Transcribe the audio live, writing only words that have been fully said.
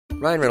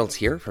Ryan Reynolds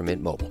here from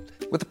Mint Mobile.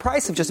 With the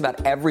price of just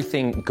about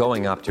everything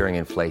going up during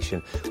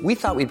inflation, we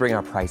thought we'd bring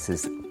our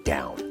prices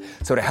down.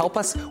 So to help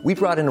us, we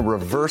brought in a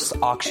reverse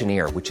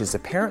auctioneer, which is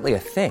apparently a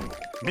thing.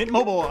 Mint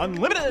Mobile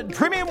Unlimited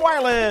Premium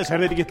Wireless. How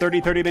to get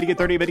 30, 30, bit to get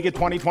 30, bit to get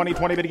 20, 20,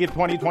 20, bit to get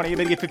 20, 20,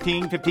 bit to get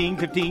 15, 15,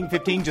 15,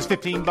 15, just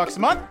 $15 a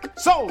month?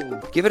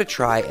 Sold! Give it a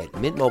try at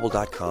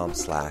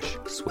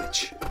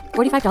mintmobile.com/switch.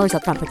 $45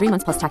 up front for 3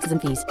 months plus taxes and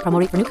fees. Promo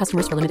rate for new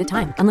customers for limited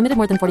time. Unlimited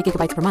more than 40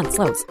 gigabytes per month.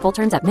 Slows full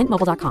terms at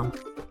mintmobile.com.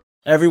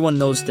 Everyone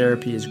knows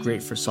therapy is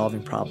great for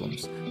solving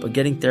problems, but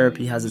getting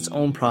therapy has its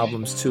own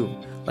problems too,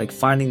 like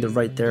finding the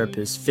right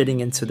therapist,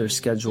 fitting into their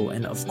schedule,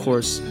 and of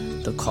course,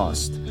 the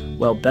cost.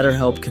 Well,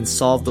 BetterHelp can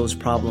solve those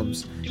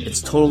problems. It's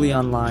totally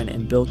online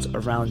and built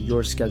around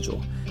your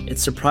schedule.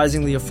 It's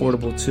surprisingly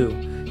affordable too.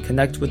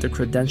 Connect with a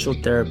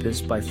credentialed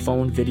therapist by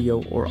phone,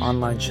 video, or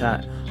online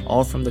chat,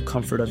 all from the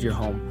comfort of your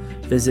home.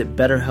 Visit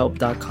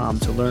BetterHelp.com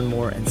to learn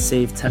more and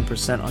save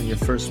 10% on your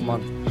first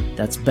month.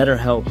 That's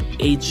BetterHelp,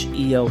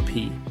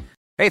 H-E-L-P.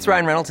 Hey, it's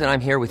Ryan Reynolds, and I'm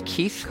here with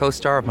Keith,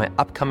 co-star of my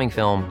upcoming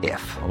film,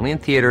 If, only in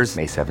theaters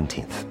May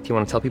 17th. Do you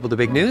want to tell people the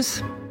big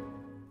news?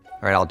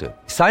 All right, I'll do it.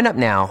 Sign up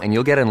now and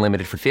you'll get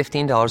unlimited for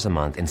 $15 a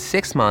month and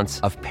 6 months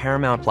of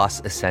Paramount Plus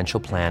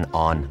Essential Plan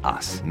on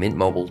us.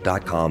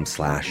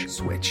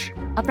 MintMobile.com/switch.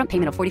 Upfront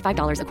payment of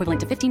 $45 equivalent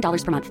to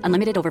 $15 per month.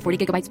 Unlimited over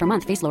 40 gigabytes per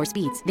month. Face lower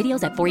speeds.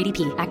 Videos at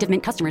 480p. Active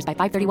Mint customers by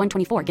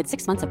 531.24 get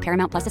 6 months of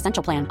Paramount Plus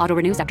Essential Plan. Auto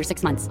renews after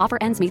 6 months. Offer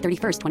ends May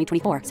 31st,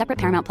 2024. Separate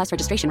Paramount Plus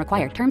registration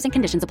required. Terms and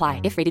conditions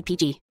apply if rated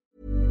PG.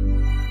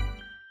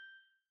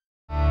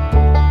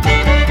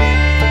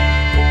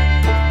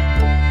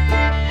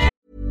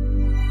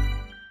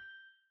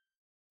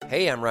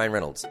 Hey, I'm Ryan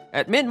Reynolds.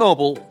 At Mint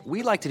Mobile,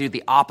 we like to do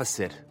the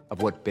opposite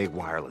of what Big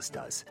Wireless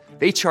does.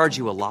 They charge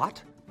you a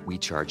lot, we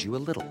charge you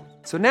a little.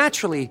 So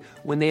naturally,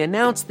 when they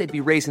announced they'd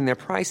be raising their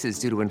prices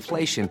due to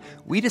inflation,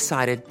 we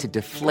decided to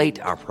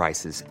deflate our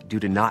prices due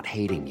to not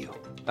hating you.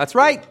 That's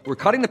right. We're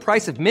cutting the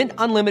price of Mint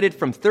Unlimited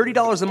from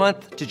 $30 a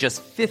month to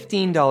just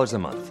 $15 a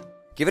month.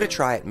 Give it a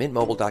try at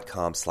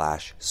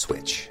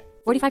mintmobile.com/switch.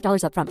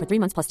 $45 up front for 3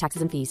 months plus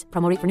taxes and fees.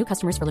 Promo rate for new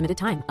customers for limited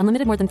time.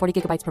 Unlimited more than 40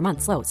 gigabytes per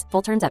month. Slows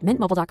full terms at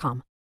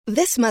mintmobile.com.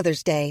 This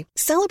Mother's Day,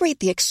 celebrate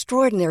the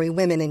extraordinary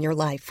women in your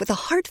life with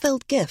a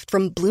heartfelt gift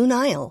from Blue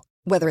Nile.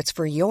 Whether it's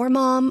for your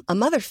mom, a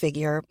mother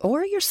figure,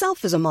 or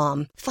yourself as a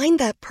mom, find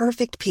that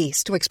perfect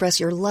piece to express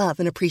your love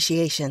and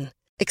appreciation.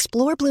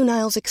 Explore Blue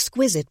Nile's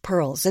exquisite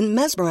pearls and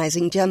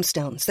mesmerizing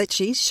gemstones that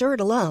she's sure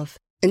to love.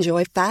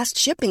 Enjoy fast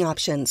shipping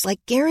options like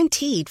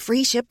guaranteed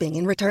free shipping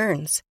and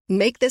returns.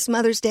 Make this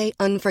Mother's Day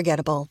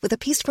unforgettable with a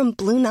piece from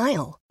Blue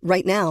Nile.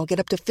 Right now, get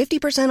up to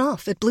 50%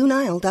 off at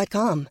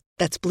BlueNile.com.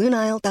 That's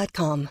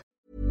BlueNile.com.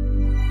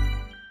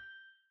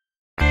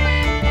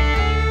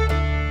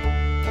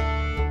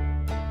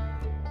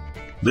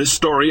 This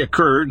story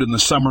occurred in the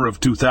summer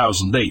of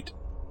 2008.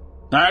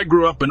 I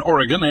grew up in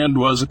Oregon and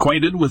was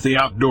acquainted with the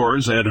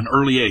outdoors at an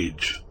early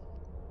age.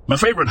 My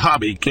favorite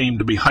hobby came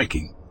to be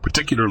hiking,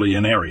 particularly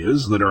in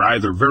areas that are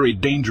either very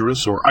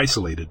dangerous or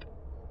isolated.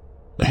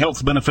 The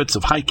health benefits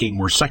of hiking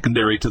were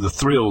secondary to the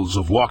thrills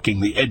of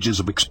walking the edges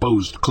of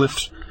exposed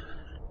cliffs,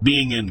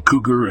 being in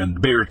cougar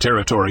and bear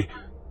territory,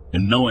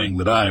 and knowing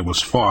that I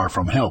was far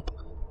from help.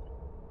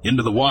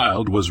 Into the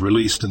Wild was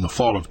released in the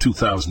fall of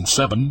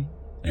 2007,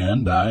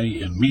 and I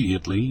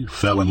immediately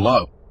fell in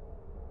love.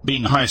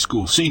 Being a high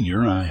school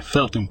senior, I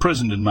felt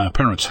imprisoned in my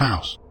parents'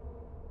 house.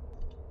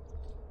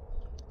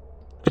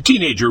 A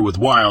teenager with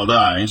wild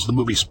eyes, the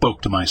movie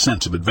spoke to my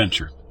sense of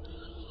adventure.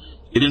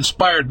 It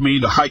inspired me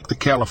to hike the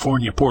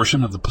California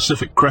portion of the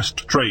Pacific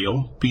Crest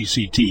Trail,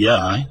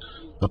 PCTI,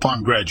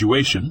 upon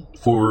graduation.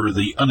 For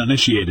the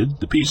uninitiated,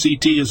 the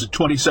PCT is a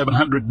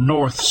 2,700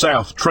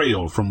 north-south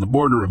trail from the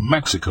border of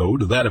Mexico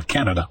to that of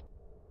Canada.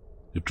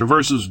 It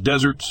traverses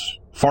deserts,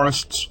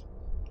 forests,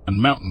 and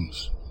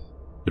mountains.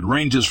 It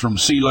ranges from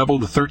sea level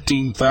to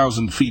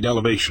 13,000 feet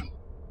elevation.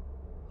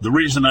 The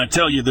reason I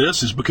tell you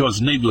this is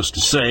because, needless to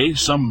say,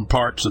 some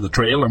parts of the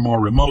trail are more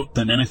remote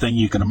than anything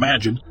you can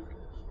imagine.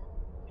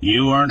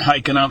 You aren't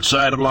hiking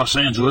outside of Los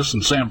Angeles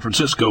and San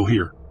Francisco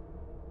here.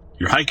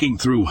 You're hiking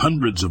through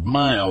hundreds of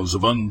miles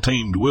of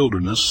untamed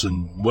wilderness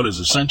in what is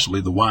essentially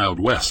the Wild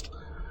West.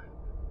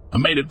 I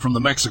made it from the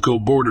Mexico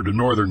border to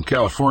northern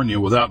California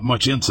without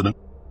much incident.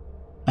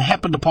 I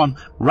happened upon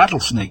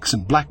rattlesnakes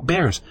and black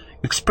bears,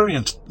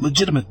 experienced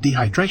legitimate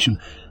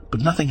dehydration,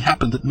 but nothing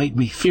happened that made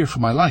me fear for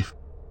my life.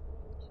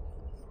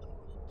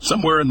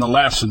 Somewhere in the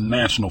Lassen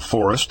National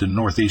Forest in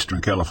northeastern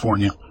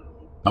California,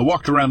 I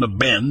walked around a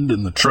bend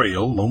in the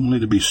trail only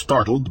to be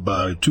startled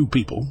by two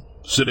people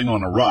sitting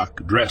on a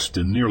rock dressed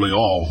in nearly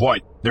all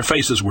white. Their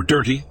faces were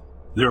dirty,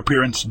 their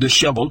appearance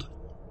disheveled,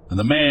 and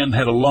the man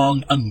had a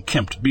long,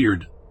 unkempt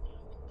beard.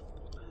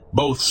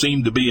 Both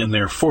seemed to be in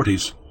their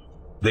 40s.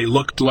 They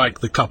looked like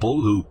the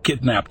couple who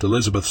kidnapped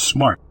Elizabeth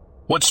Smart.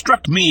 What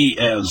struck me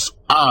as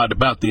odd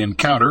about the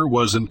encounter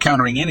was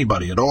encountering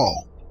anybody at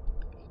all.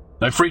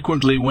 I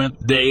frequently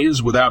went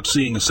days without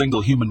seeing a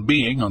single human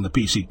being on the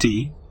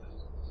PCT.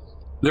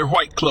 Their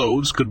white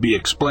clothes could be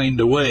explained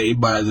away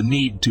by the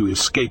need to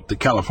escape the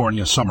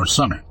California summer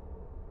sun.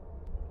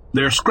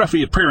 Their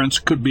scruffy appearance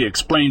could be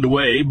explained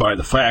away by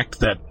the fact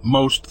that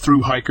most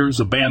thru-hikers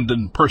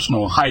abandon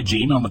personal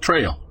hygiene on the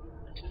trail.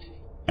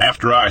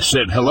 After I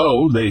said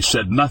hello, they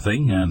said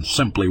nothing and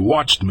simply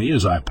watched me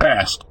as I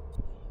passed.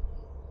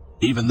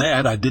 Even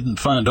that I didn't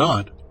find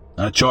odd.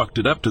 I chalked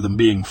it up to them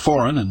being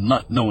foreign and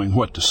not knowing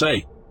what to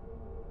say.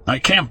 I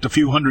camped a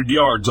few hundred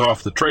yards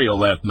off the trail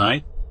that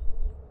night,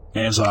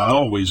 as I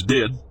always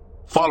did.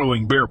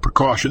 Following bare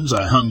precautions,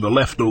 I hung the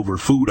leftover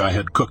food I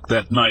had cooked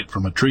that night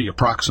from a tree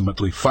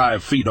approximately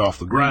 5 feet off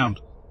the ground.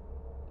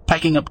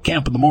 Packing up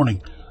camp in the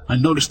morning, I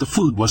noticed the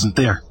food wasn't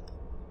there.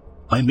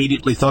 I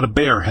immediately thought a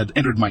bear had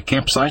entered my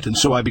campsite, and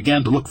so I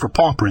began to look for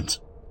paw prints.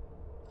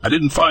 I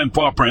didn't find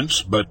paw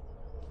prints, but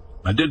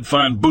I did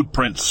find boot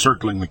prints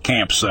circling the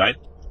campsite.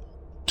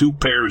 2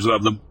 pairs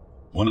of them.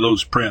 One of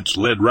those prints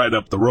led right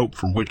up the rope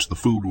from which the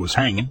food was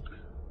hanging.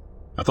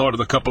 I thought of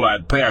the couple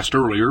I'd passed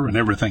earlier, and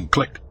everything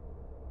clicked.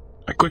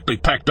 I quickly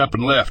packed up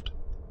and left.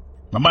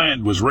 My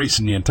mind was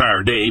racing the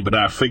entire day, but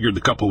I figured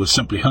the couple was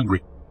simply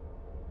hungry.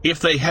 If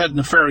they had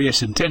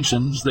nefarious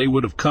intentions, they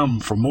would have come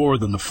for more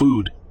than the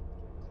food.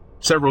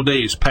 Several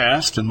days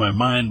passed, and my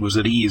mind was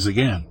at ease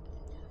again.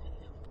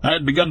 I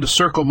had begun to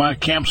circle my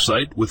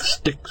campsite with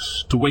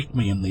sticks to wake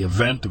me in the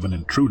event of an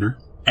intruder,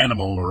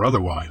 animal or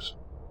otherwise.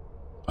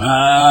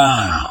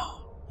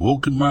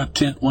 Woke in my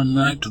tent one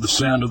night to the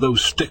sound of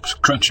those sticks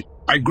crunching.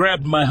 I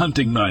grabbed my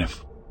hunting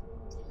knife.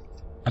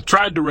 I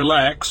tried to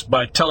relax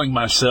by telling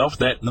myself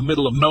that in the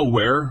middle of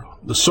nowhere,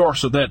 the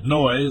source of that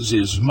noise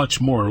is much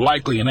more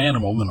likely an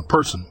animal than a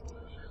person.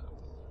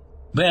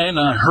 Then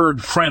I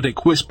heard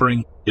frantic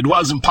whispering. It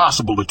was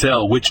impossible to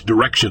tell which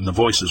direction the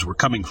voices were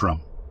coming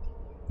from.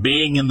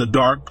 Being in the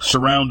dark,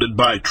 surrounded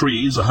by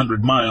trees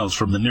 100 miles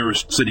from the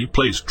nearest city,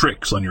 plays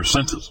tricks on your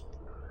senses.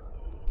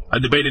 I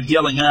debated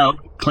yelling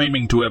out,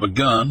 claiming to have a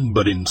gun,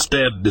 but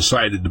instead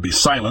decided to be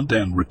silent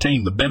and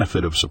retain the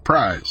benefit of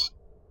surprise.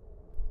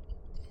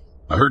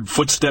 I heard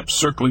footsteps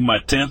circling my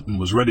tent and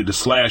was ready to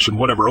slash at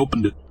whatever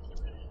opened it.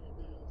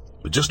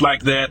 But just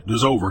like that, it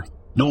was over.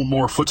 No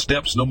more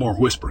footsteps, no more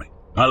whispering.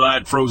 I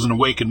lied frozen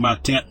awake in my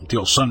tent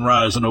until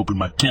sunrise and opened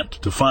my tent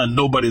to find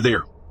nobody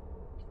there.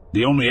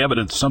 The only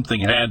evidence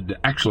something had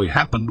actually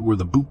happened were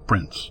the boot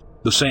prints,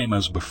 the same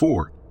as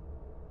before.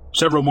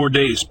 Several more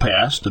days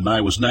passed, and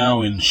I was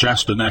now in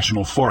Shasta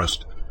National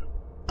Forest,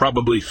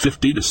 probably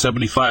 50 to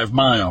 75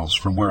 miles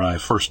from where I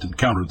first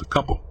encountered the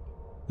couple.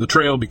 The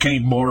trail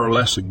became more or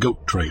less a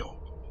goat trail.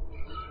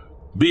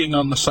 Being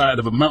on the side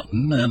of a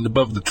mountain and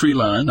above the tree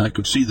line, I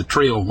could see the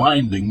trail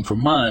winding for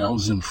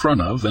miles in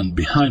front of and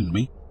behind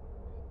me.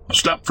 I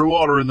stopped for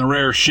water in the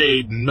rare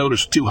shade and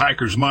noticed 2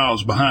 hikers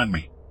miles behind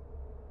me.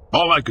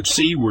 All I could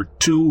see were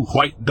 2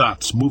 white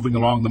dots moving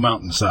along the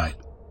mountainside.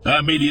 I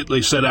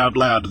immediately said out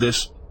loud,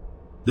 This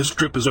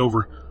trip is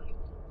over.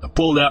 I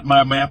pulled out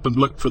my map and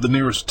looked for the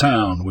nearest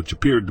town, which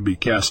appeared to be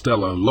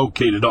Castella,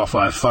 located off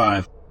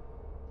I-5.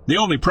 The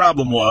only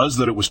problem was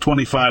that it was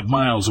 25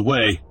 miles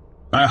away.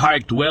 I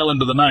hiked well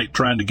into the night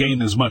trying to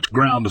gain as much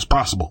ground as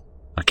possible.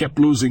 I kept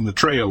losing the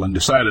trail and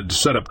decided to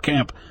set up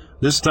camp,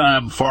 this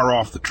time far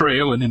off the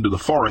trail and into the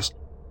forest.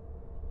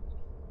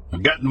 I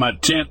got in my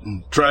tent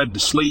and tried to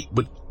sleep,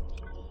 but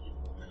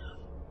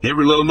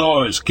every little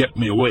noise kept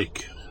me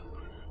awake.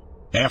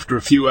 After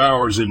a few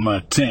hours in my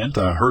tent,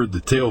 I heard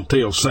the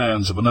telltale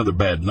signs of another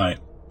bad night.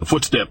 The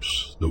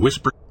footsteps, the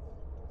whisper,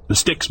 the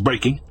sticks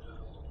breaking.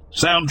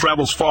 Sound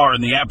travels far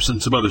in the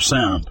absence of other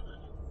sound.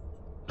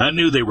 I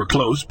knew they were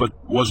close, but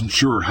wasn't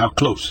sure how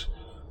close.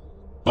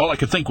 All I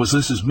could think was,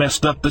 this is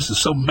messed up, this is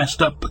so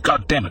messed up, but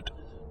God damn it.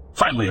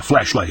 Finally a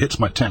flashlight hits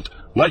my tent,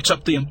 lights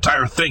up the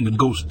entire thing and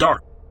goes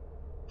dark.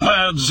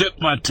 I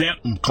unzipped my tent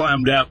and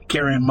climbed out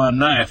carrying my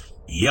knife,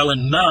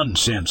 yelling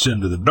nonsense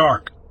into the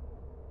dark.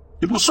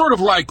 It was sort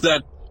of like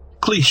that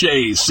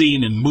cliché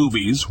scene in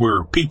movies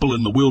where people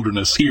in the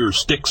wilderness hear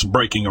sticks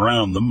breaking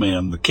around them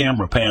and the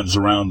camera pans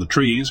around the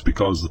trees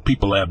because the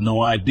people have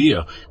no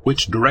idea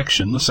which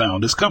direction the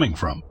sound is coming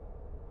from.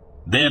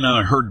 Then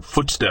I heard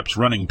footsteps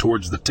running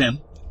towards the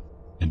tent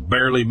and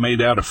barely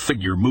made out a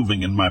figure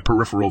moving in my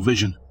peripheral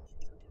vision.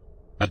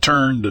 I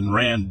turned and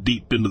ran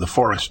deep into the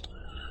forest.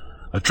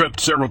 I tripped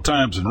several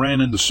times and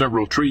ran into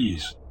several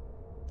trees.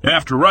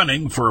 After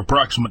running for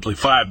approximately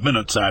 5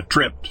 minutes, I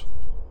tripped,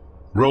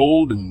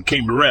 rolled, and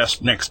came to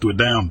rest next to a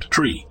downed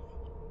tree.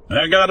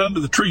 I got under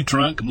the tree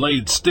trunk and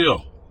laid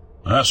still.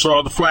 I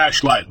saw the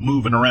flashlight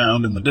moving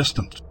around in the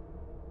distance.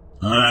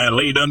 I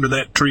laid under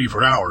that tree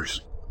for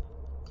hours.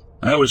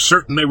 I was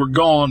certain they were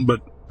gone,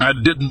 but I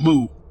didn't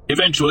move.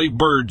 Eventually,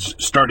 birds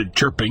started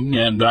chirping,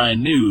 and I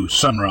knew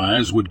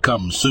sunrise would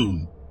come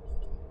soon.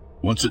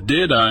 Once it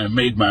did, I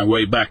made my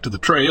way back to the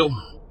trail,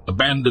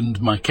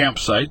 abandoned my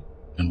campsite,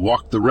 and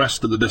walked the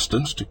rest of the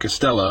distance to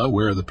Castella,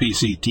 where the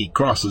PCT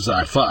crosses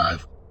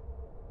I-5.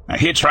 I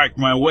hitchhiked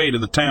my way to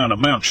the town of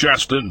Mount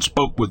Shasta and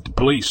spoke with the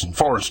police and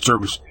Forest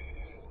Service.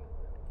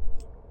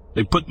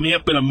 They put me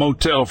up in a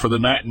motel for the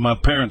night, and my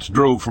parents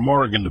drove from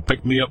Oregon to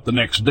pick me up the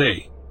next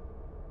day.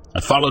 I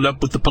followed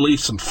up with the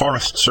police and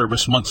Forest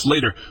Service months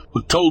later,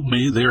 who told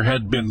me there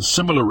had been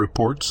similar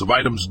reports of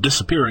items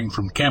disappearing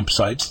from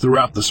campsites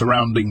throughout the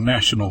surrounding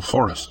national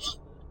forests.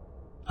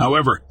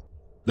 However,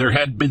 there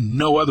had been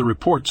no other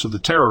reports of the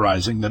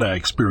terrorizing that I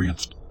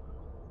experienced.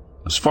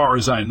 As far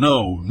as I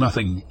know,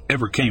 nothing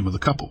ever came of the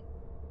couple.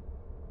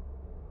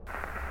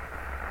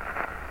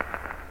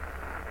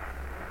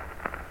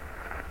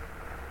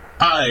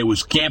 I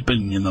was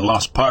camping in the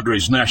Los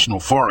Padres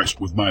National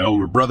Forest with my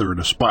older brother at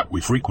a spot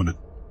we frequented.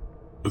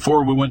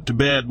 Before we went to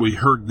bed, we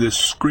heard this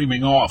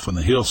screaming off on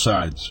the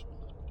hillsides.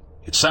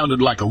 It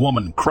sounded like a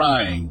woman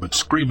crying but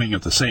screaming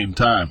at the same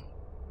time.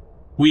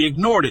 We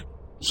ignored it,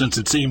 since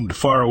it seemed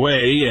far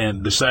away,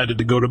 and decided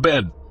to go to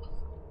bed.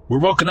 We're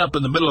woken up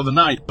in the middle of the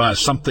night by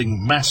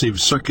something massive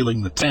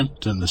circling the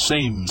tent and the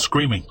same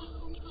screaming.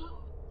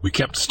 We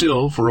kept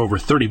still for over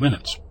 30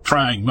 minutes,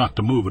 trying not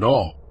to move at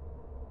all.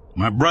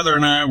 My brother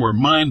and I were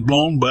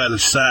mind-blown by the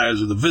size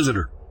of the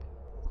visitor.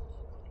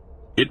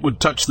 It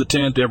would touch the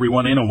tent every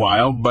once in a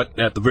while, but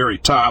at the very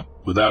top,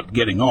 without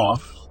getting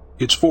off,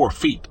 it's 4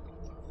 feet.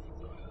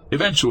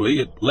 Eventually,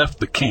 it left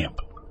the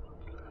camp.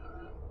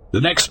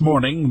 The next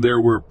morning,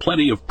 there were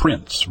plenty of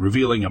prints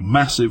revealing a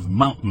massive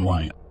mountain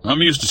lion.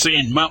 I'm used to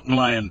seeing mountain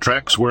lion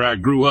tracks where I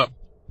grew up,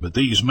 but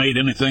these made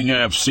anything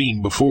I've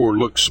seen before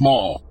look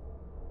small.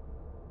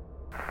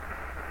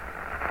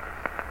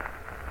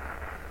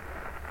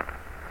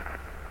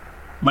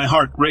 My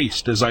heart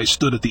raced as I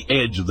stood at the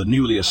edge of the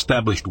newly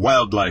established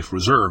wildlife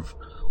reserve.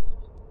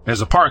 As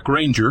a park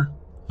ranger,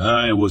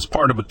 I was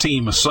part of a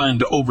team assigned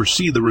to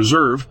oversee the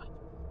reserve,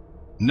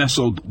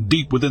 nestled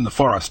deep within the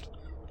forest.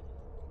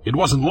 It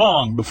wasn't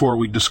long before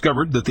we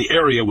discovered that the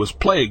area was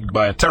plagued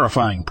by a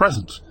terrifying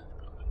presence,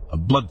 a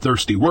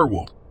bloodthirsty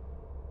werewolf.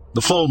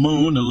 The full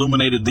moon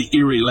illuminated the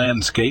eerie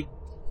landscape,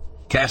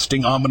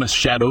 casting ominous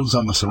shadows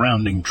on the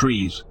surrounding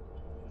trees.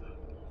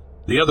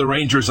 The other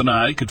rangers and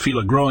I could feel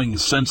a growing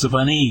sense of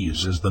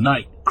unease as the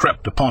night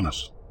crept upon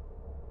us.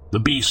 The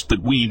beast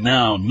that we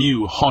now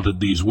knew haunted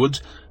these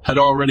woods had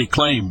already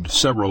claimed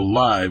several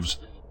lives,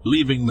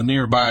 leaving the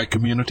nearby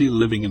community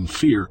living in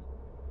fear.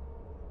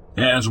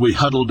 As we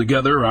huddled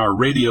together, our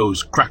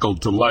radios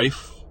crackled to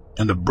life,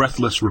 and a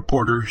breathless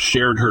reporter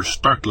shared her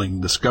startling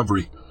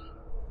discovery.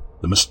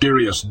 The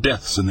mysterious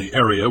deaths in the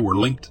area were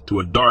linked to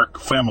a dark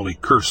family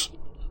curse,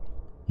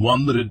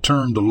 one that had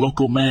turned the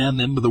local man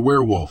into the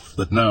werewolf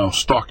that now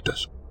stalked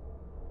us.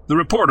 The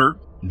reporter,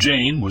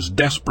 Jane, was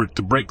desperate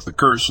to break the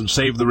curse and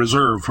save the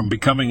reserve from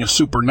becoming a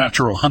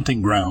supernatural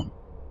hunting ground.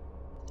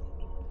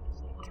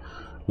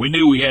 We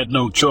knew we had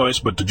no choice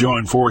but to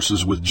join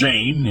forces with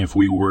Jane if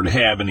we were to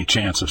have any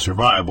chance of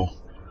survival.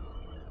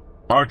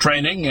 Our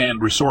training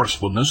and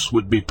resourcefulness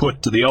would be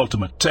put to the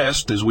ultimate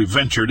test as we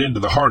ventured into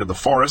the heart of the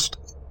forest,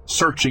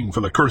 searching for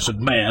the cursed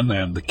man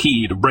and the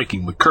key to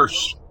breaking the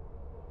curse.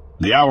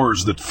 The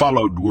hours that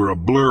followed were a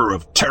blur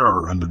of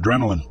terror and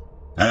adrenaline.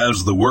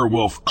 As the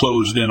werewolf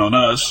closed in on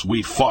us,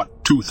 we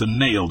fought tooth and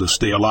nail to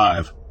stay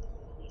alive.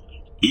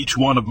 Each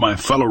one of my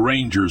fellow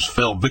rangers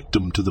fell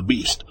victim to the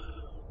beast.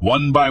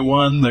 One by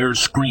one, their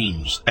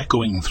screams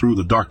echoing through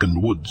the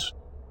darkened woods.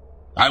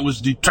 I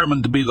was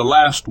determined to be the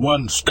last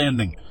one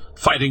standing,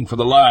 fighting for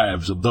the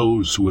lives of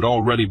those who had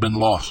already been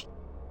lost.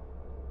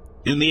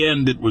 In the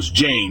end, it was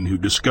Jane who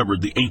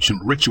discovered the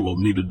ancient ritual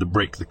needed to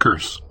break the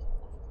curse.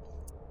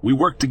 We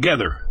worked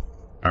together,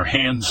 our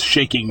hands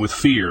shaking with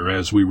fear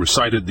as we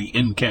recited the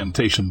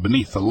incantation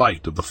beneath the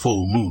light of the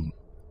full moon.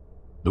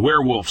 The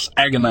werewolf's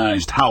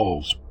agonized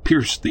howls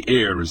pierced the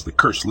air as the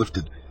curse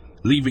lifted,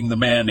 leaving the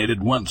man it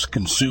had once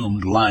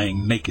consumed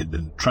lying naked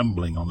and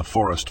trembling on the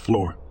forest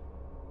floor.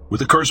 With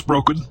the curse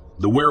broken,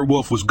 the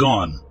werewolf was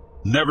gone,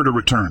 never to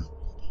return.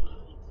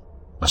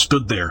 I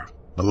stood there,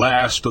 the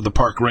last of the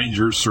park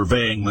rangers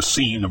surveying the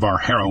scene of our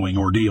harrowing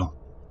ordeal.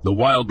 The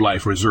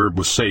wildlife reserve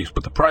was safe,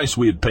 but the price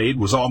we had paid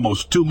was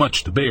almost too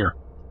much to bear.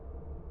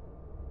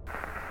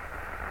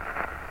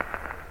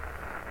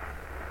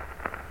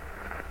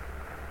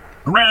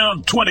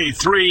 Around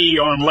 23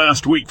 on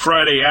last week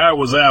Friday, I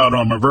was out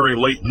on a very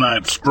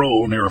late-night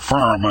stroll near a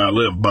farm I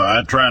live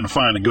by, trying to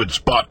find a good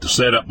spot to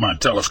set up my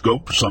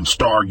telescope for some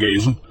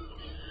stargazing.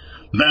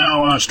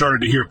 Now I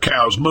started to hear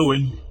cows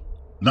mooing.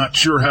 Not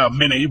sure how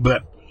many,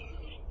 but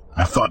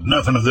I thought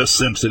nothing of this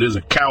since it is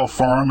a cow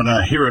farm and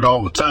I hear it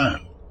all the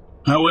time.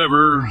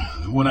 However,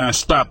 when I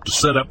stopped to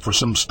set up for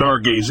some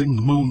stargazing,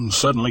 the moon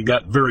suddenly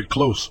got very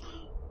close,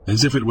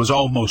 as if it was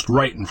almost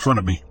right in front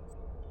of me.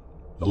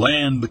 The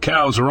land the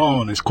cows are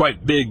on is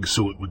quite big,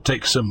 so it would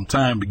take some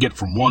time to get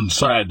from one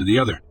side to the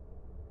other.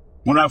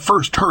 When I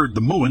first heard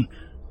the mooing,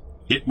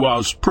 it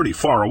was pretty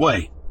far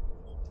away,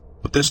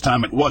 but this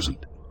time it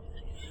wasn't.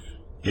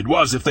 It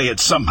was if they had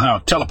somehow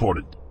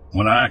teleported.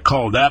 When I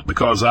called out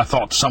because I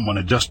thought someone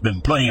had just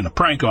been playing a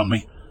prank on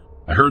me,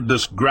 I heard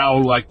this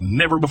growl like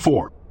never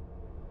before.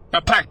 I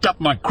packed up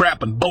my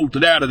crap and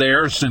bolted out of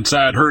there since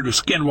I'd heard of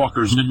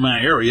skinwalkers in my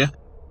area.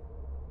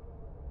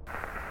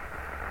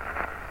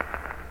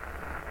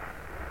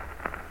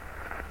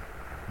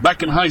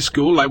 Back in high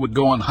school, I would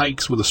go on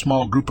hikes with a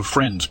small group of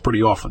friends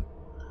pretty often.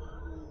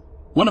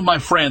 One of my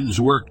friends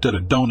worked at a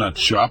donut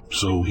shop,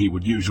 so he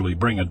would usually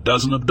bring a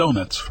dozen of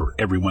donuts for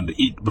everyone to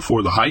eat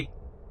before the hike.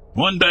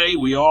 One day,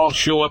 we all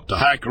show up to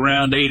hike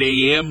around 8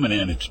 a.m.,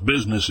 and it's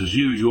business as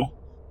usual.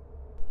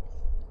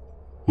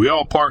 We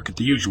all park at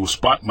the usual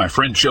spot. My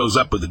friend shows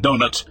up with the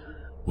donuts.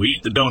 We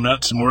eat the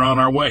donuts, and we're on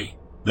our way.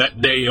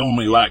 That day,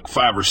 only like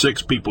 5 or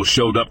 6 people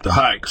showed up to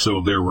hike,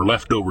 so there were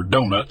leftover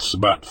donuts,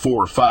 about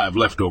 4 or 5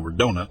 leftover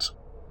donuts.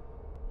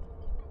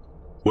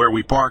 Where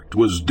we parked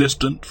was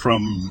distant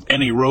from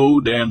any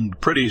road and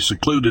pretty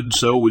secluded,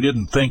 so we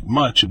didn't think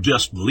much of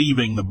just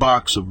leaving the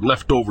box of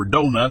leftover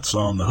donuts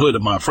on the hood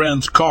of my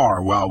friend's car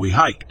while we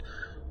hiked.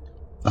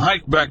 The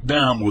hike back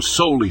down was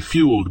solely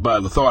fueled by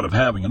the thought of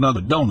having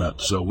another donut,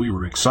 so we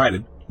were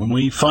excited. When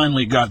we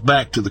finally got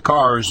back to the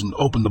cars and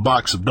opened the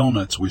box of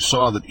donuts, we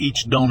saw that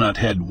each donut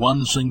had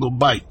one single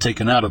bite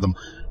taken out of them,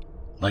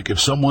 like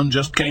if someone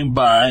just came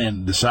by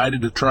and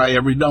decided to try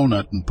every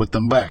donut and put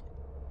them back.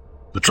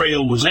 The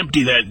trail was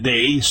empty that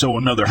day, so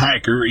another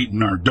hiker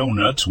eating our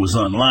donuts was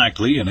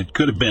unlikely, and it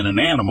could have been an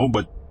animal,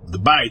 but the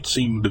bite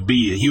seemed to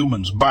be a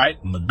human's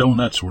bite, and the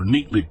donuts were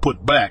neatly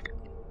put back.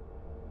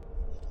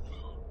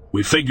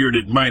 We figured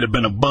it might have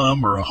been a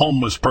bum or a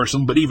homeless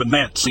person, but even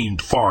that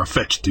seemed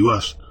far-fetched to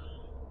us.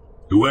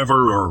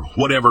 Whoever or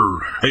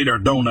whatever ate our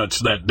donuts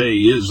that day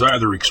is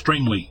either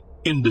extremely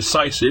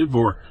indecisive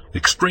or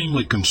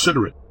extremely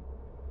considerate.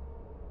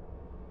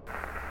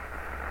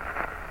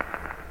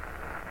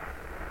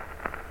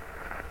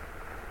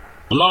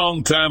 A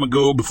long time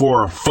ago,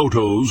 before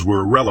photos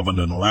were relevant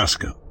in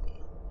Alaska,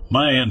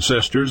 my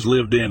ancestors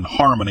lived in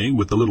harmony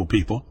with the little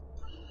people.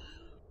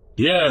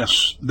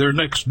 Yes, they're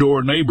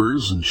next-door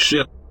neighbors and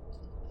shit.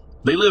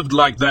 They lived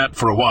like that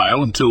for a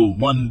while until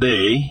one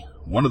day,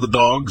 one of the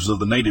dogs of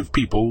the native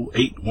people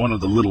ate one of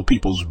the little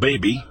people's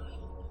baby.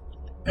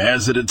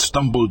 As it had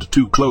stumbled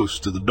too close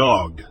to the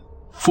dog,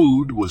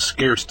 food was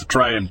scarce to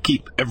try and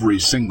keep every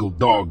single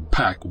dog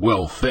pack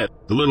well fed.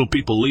 The little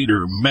people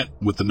leader met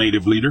with the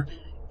native leader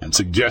and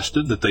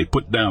suggested that they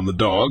put down the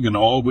dog and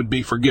all would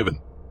be forgiven.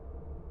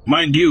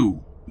 Mind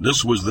you,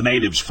 this was the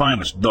native's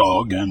finest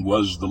dog and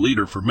was the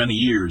leader for many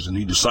years, and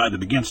he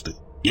decided against it.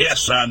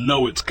 Yes, I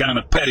know it's kind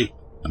of petty,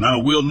 and I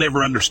will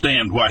never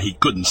understand why he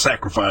couldn't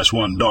sacrifice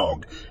one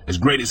dog, as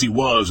great as he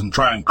was, and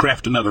try and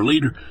craft another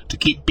leader to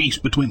keep peace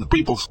between the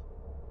peoples.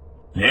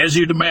 As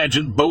you'd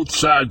imagine, both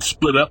sides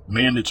split up,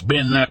 and it's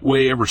been that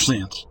way ever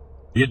since.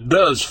 It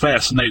does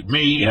fascinate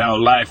me how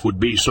life would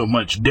be so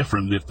much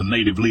different if the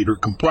native leader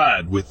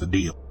complied with the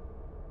deal.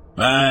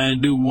 I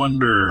do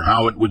wonder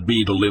how it would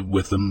be to live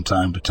with them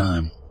time to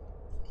time.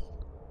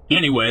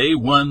 Anyway,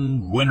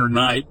 one winter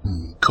night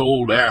in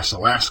cold-ass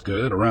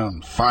Alaska at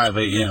around 5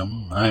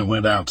 a.m., I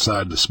went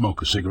outside to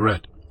smoke a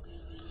cigarette.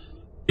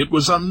 It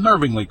was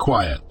unnervingly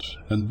quiet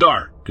and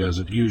dark, as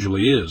it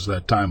usually is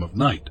that time of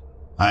night.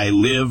 I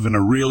live in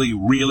a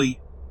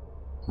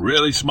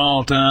really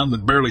small town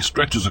that barely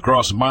stretches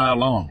across a mile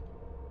long.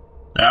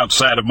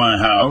 Outside of my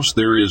house,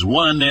 there is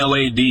one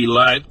LED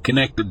light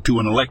connected to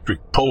an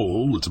electric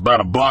pole that's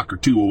about a block or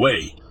two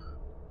away.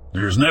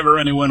 There's never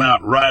anyone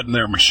out riding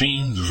their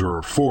machines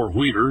or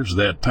four-wheelers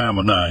that time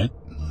of night.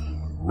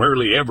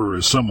 Rarely ever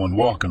is someone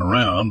walking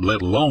around,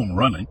 let alone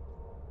running.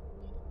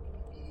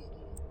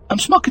 I'm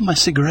smoking my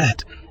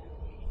cigarette,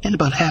 and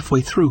about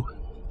halfway through,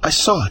 I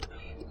saw it.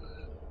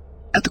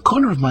 At the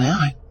corner of my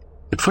eye.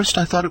 At first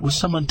I thought it was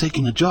someone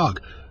taking a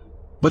jog.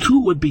 But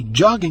who would be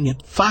jogging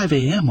at 5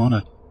 a.m. on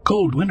a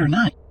cold winter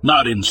night?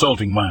 Not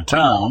insulting my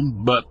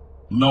town, but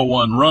no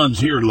one runs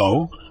here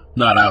low,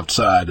 not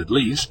outside at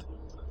least.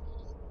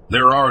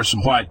 There are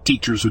some white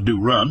teachers who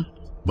do run,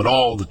 but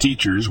all the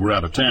teachers were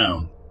out of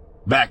town,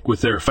 back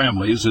with their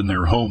families in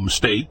their home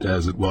state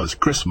as it was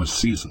Christmas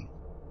season.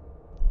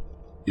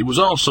 It was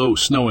also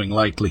snowing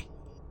lightly.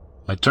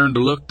 I turned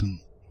to look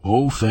and,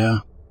 oh,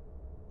 fair.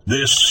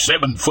 This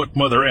 7-foot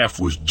Mother F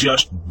was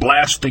just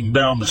blasting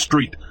down the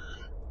street.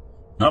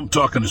 I'm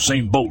talking the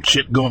same bolt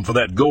shit going for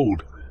that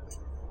gold.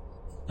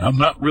 I'm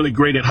not really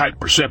great at height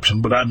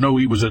perception, but I know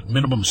he was at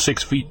minimum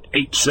 6 feet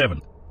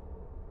 8'7".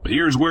 But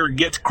here's where it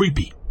gets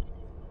creepy.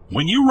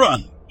 When you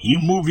run, you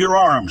move your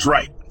arms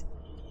right.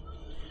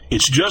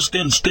 It's just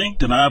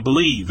instinct, and I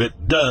believe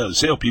it does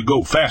help you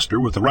go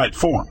faster with the right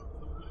form.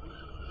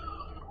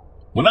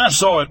 When I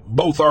saw it,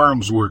 both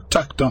arms were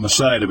tucked on the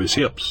side of his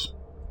hips.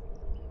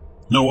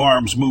 No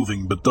arms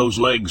moving, but those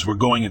legs were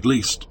going at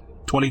least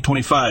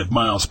 20-25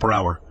 miles per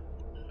hour.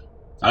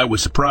 I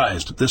was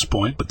surprised at this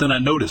point, but then I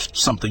noticed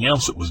something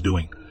else it was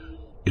doing.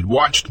 It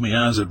watched me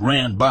as it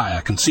ran by.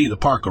 I can see the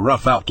park of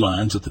rough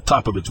outlines at the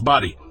top of its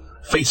body,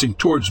 facing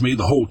towards me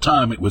the whole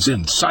time it was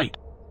in sight.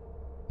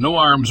 No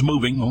arms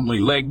moving, only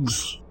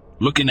legs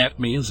looking at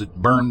me as it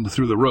burned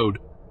through the road.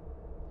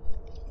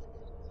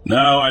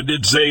 Now, I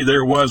did say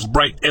there was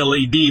bright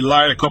LED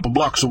light a couple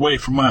blocks away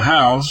from my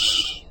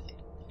house,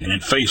 and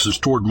it faces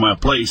toward my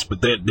place, but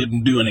that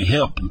didn't do any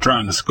help in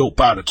trying to scope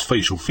out its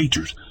facial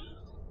features,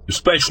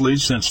 especially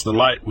since the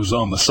light was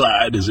on the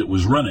side as it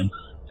was running,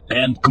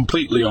 and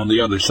completely on the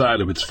other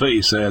side of its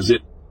face as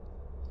it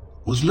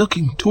was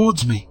looking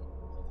towards me.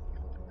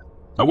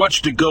 I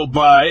watched it go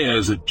by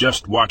as it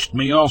just watched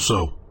me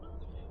also.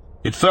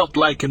 It felt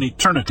like an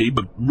eternity,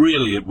 but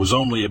really it was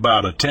only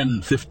about a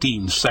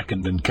 10-15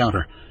 second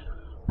encounter.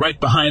 Right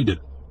behind it,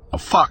 a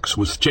fox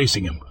was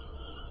chasing him,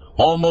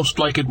 almost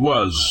like it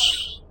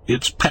was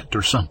its pet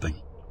or something.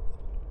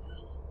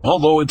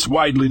 Although it's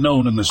widely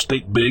known in the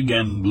state big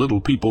and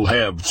little people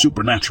have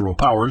supernatural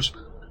powers,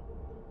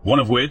 one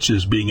of which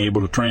is being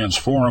able to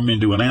transform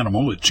into an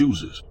animal it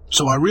chooses.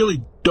 So I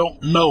really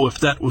don't know if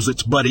that was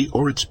its buddy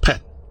or its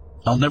pet.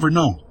 I'll never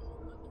know.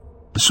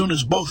 As soon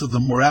as both of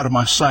them were out of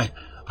my sight,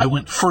 I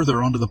went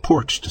further onto the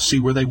porch to see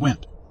where they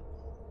went.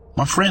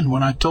 My friend,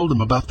 when I told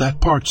him about that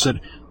part, said,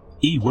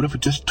 what if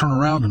it just turn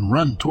around and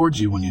run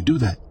towards you when you do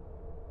that?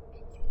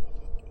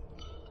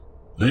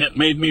 That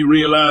made me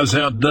realize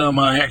how dumb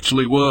I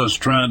actually was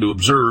trying to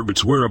observe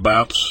its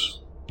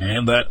whereabouts,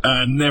 and that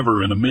I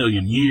never in a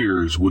million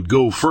years would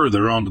go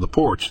further onto the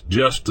porch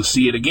just to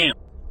see it again.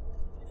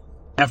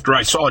 After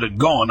I saw it had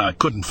gone, I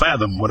couldn't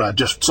fathom what I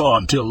just saw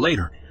until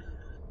later.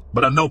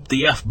 But I noped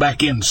the F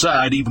back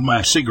inside, even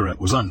my cigarette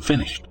was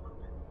unfinished.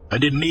 I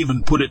didn't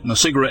even put it in a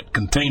cigarette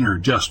container,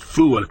 just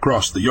flew it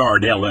across the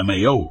yard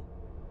LMAO.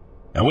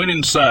 I went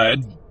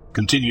inside,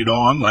 continued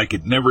on like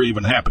it never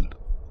even happened.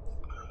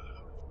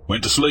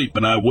 Went to sleep,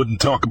 and I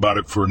wouldn't talk about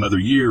it for another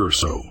year or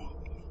so.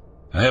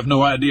 I have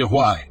no idea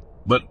why,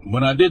 but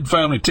when I did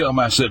finally tell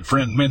my said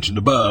friend mentioned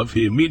above,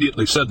 he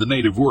immediately said the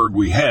native word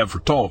we have for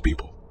tall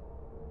people.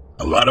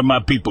 A lot of my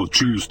people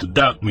choose to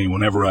doubt me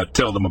whenever I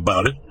tell them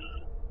about it,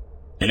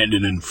 and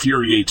it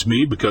infuriates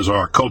me because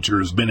our culture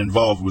has been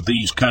involved with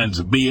these kinds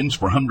of beings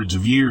for hundreds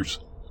of years.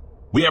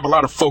 We have a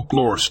lot of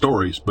folklore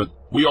stories, but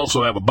we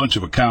also have a bunch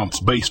of accounts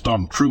based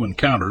on true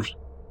encounters.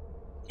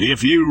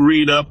 If you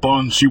read up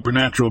on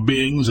supernatural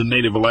beings in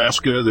native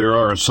Alaska, there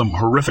are some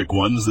horrific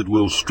ones that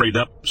will straight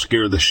up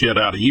scare the shit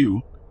out of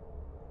you.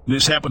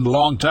 This happened a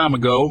long time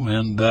ago,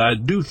 and I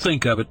do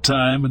think of it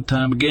time and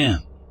time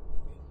again.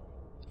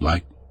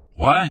 Like,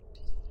 why?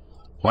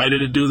 Why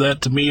did it do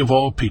that to me of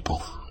all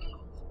people?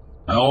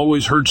 I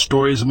always heard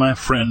stories of my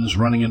friends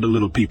running into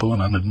little people,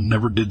 and I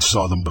never did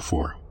saw them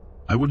before.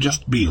 I would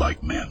just be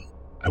like men.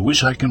 I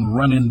wish I can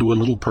run into a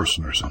little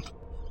person or something.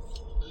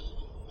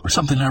 Or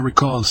something I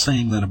recall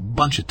saying that a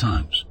bunch of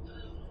times.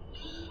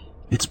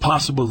 It's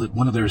possible that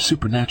one of their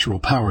supernatural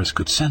powers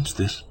could sense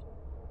this.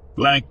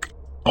 Like,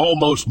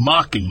 almost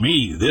mocking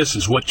me, this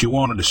is what you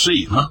wanted to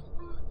see, huh?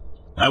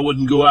 I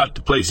wouldn't go out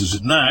to places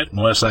at night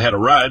unless I had a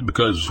ride,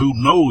 because who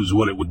knows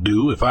what it would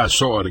do if I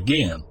saw it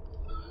again.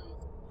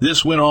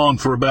 This went on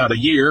for about a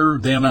year,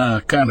 then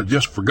I kind of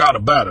just forgot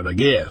about it, I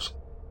guess.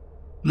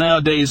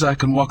 Nowadays I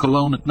can walk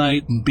alone at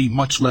night and be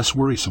much less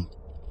worrisome.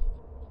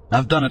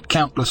 I've done it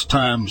countless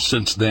times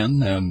since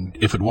then, and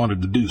if it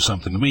wanted to do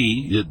something to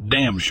me, it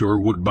damn sure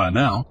would by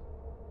now.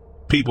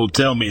 People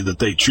tell me that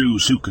they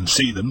choose who can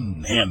see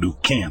them and who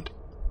can't.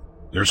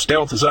 Their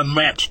stealth is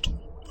unmatched,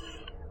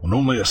 and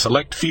only a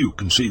select few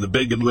can see the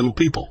big and little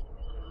people.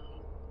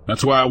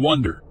 That's why I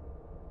wonder.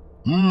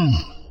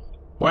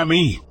 Why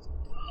me?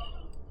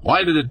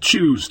 Why did it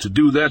choose to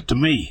do that to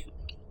me?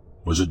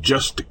 Was it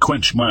just to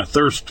quench my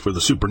thirst for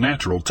the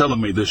supernatural, telling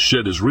me this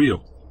shit is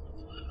real?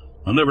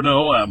 I'll never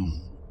know.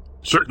 I'm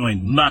certainly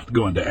not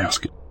going to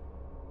ask it.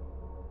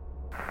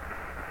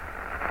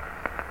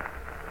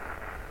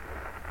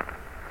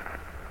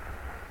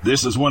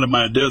 This is one of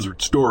my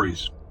desert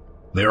stories.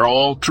 They're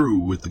all true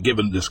with the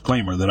given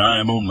disclaimer that I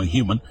am only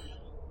human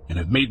and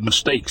have made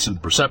mistakes in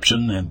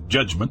perception and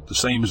judgment the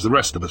same as the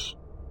rest of us.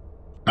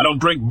 I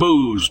don't drink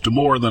booze to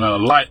more than a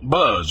light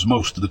buzz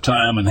most of the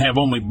time and have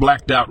only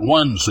blacked out,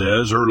 one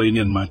says, early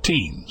in my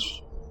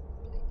teens.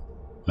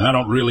 I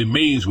don't really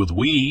maze with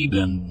weed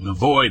and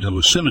avoid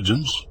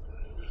hallucinogens.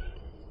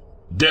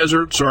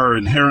 Deserts are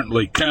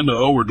inherently kind of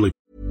overtly.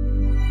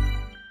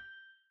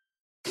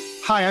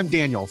 Hi, I'm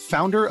Daniel,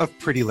 founder of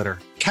Pretty Litter.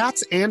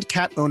 Cats and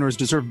cat owners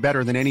deserve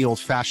better than any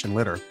old-fashioned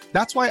litter.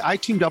 That's why I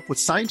teamed up with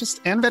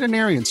scientists and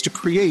veterinarians to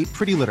create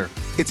Pretty Litter.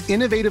 Its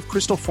innovative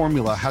crystal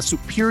formula has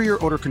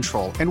superior odor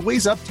control and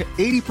weighs up to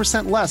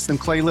 80% less than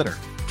clay litter.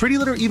 Pretty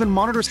Litter even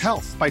monitors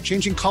health by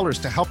changing colors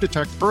to help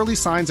detect early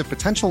signs of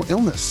potential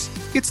illness.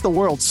 It's the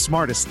world's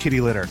smartest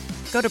kitty litter.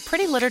 Go to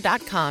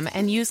prettylitter.com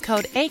and use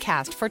code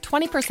ACAST for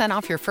 20%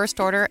 off your first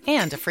order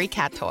and a free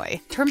cat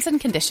toy. Terms and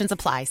conditions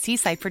apply. See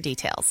site for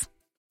details.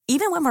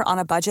 Even when we're on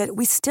a budget,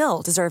 we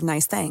still deserve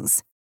nice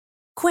things.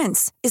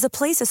 Quince is a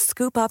place to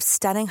scoop up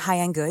stunning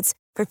high-end goods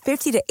for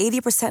 50 to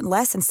 80%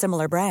 less than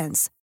similar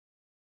brands.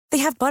 They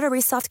have buttery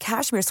soft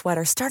cashmere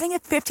sweaters starting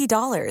at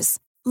 $50,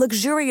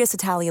 luxurious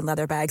Italian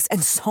leather bags,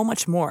 and so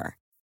much more.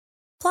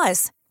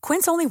 Plus,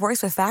 Quince only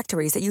works with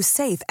factories that use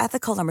safe,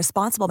 ethical, and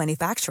responsible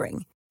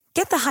manufacturing.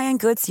 Get the high-end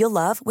goods you'll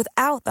love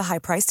without the high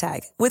price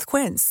tag with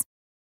Quince.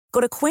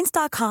 Go to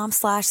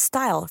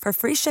quince.com/style for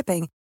free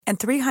shipping and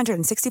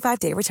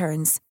 365-day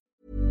returns.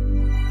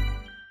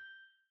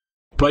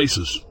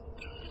 Places,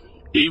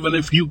 even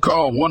if you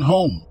call one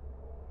home.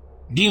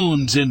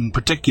 Dunes in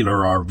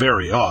particular are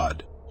very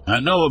odd. I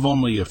know of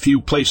only a few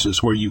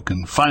places where you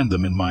can find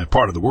them in my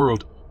part of the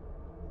world.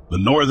 The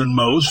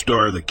northernmost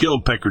are the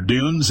Kilpecker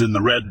Dunes in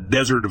the Red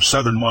Desert of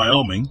southern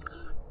Wyoming.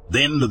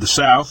 Then to the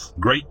south,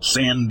 Great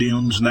Sand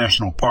Dunes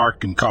National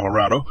Park in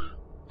Colorado.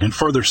 And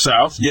further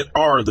south yet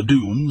are the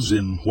dunes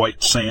in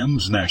White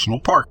Sands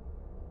National Park.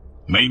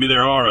 Maybe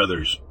there are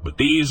others, but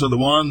these are the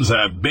ones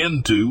I've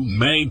been to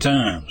many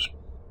times.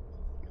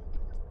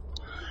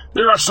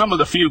 There are some of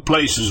the few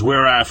places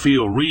where I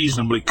feel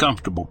reasonably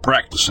comfortable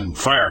practicing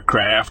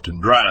firecraft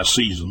in dry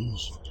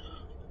seasons.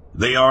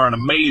 They are an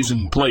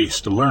amazing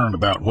place to learn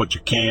about what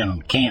you can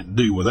and can't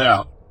do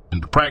without,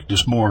 and to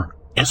practice more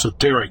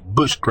esoteric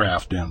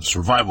bushcraft and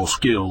survival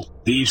skills.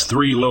 These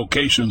three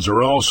locations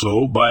are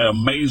also, by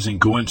amazing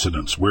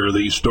coincidence, where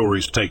these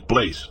stories take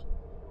place.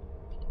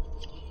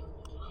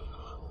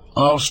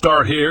 I'll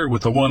start here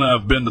with the one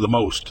I've been to the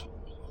most.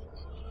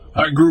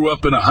 I grew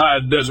up in a high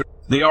desert.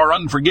 They are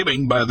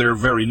unforgiving by their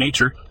very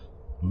nature,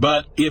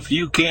 but if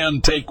you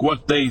can take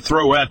what they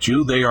throw at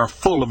you, they are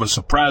full of a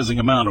surprising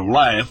amount of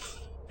life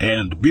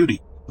and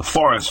beauty. The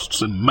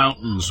forests and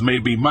mountains may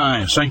be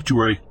my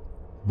sanctuary,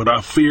 but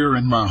I fear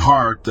in my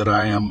heart that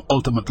I am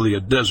ultimately a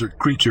desert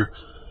creature,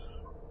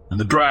 and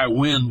the dry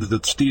wind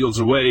that steals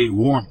away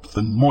warmth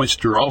and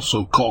moisture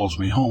also calls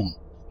me home.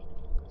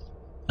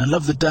 I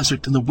love the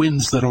desert and the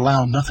winds that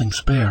allow nothing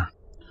spare.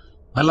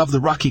 I love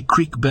the rocky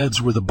creek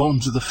beds where the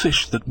bones of the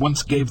fish that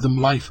once gave them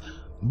life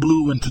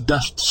blew into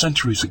dust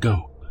centuries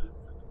ago.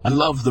 I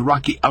love the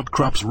rocky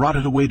outcrops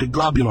rotted away to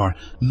globular,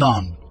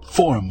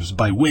 non-forms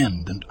by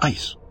wind and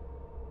ice.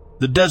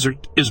 The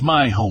desert is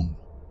my home.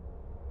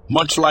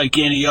 Much like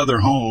any other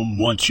home,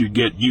 once you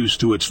get used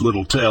to its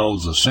little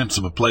tells, a sense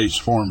of a place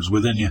forms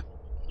within you.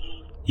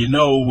 You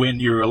know when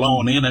you're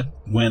alone in it,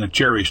 when a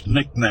cherished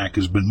knick-knack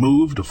has been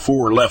moved, a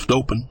four left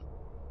open.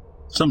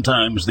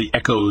 Sometimes the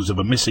echoes of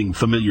a missing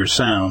familiar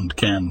sound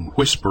can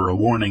whisper a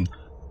warning,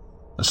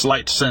 a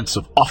slight sense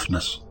of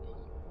offness.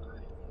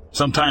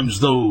 Sometimes,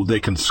 though, they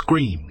can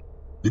scream.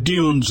 The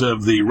dunes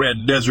of the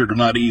Red Desert are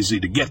not easy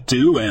to get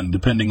to, and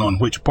depending on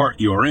which part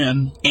you're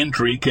in,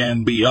 entry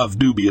can be of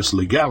dubious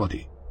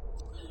legality.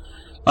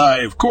 I,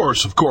 of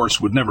course,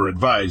 would never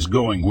advise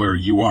going where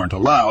you aren't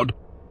allowed,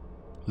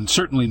 and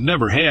certainly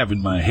never have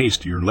in my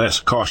hastier, less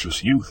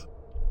cautious youth.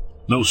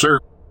 No, sir.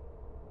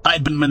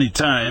 I'd been many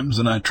times,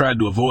 and I tried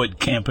to avoid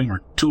camping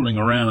or tooling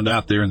around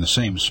out there in the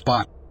same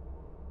spot.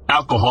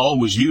 Alcohol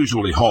was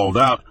usually hauled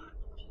out,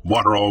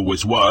 water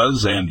always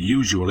was, and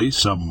usually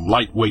some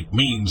lightweight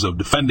means of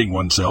defending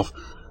oneself,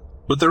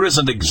 but there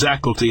isn't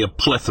exactly a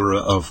plethora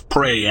of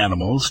prey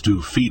animals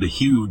to feed a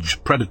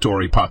huge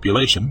predatory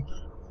population,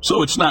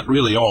 so it's not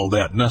really all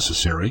that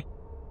necessary.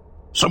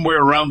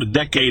 Somewhere around a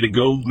decade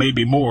ago,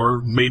 maybe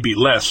more, maybe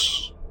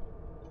less,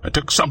 I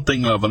took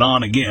something of an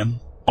on-again,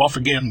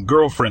 off-again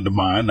girlfriend of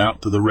mine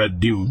out to the Red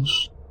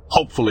Dunes,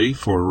 hopefully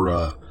for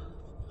a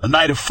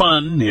night of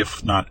fun,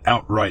 if not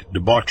outright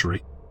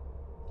debauchery.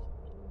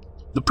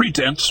 The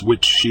pretense,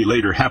 which she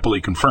later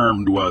happily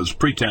confirmed was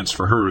pretense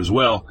for her as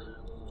well,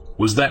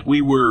 was that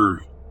we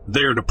were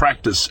there to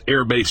practice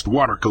air-based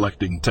water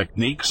collecting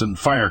techniques and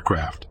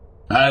firecraft.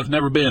 I've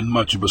never been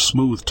much of a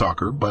smooth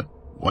talker, but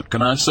what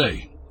can I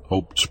say?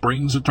 Hope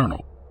springs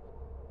eternal.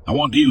 I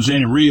won't use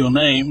any real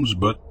names,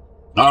 but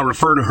I'll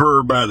refer to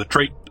her by the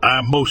trait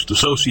I most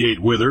associate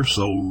with her,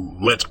 so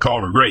let's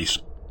call her Grace.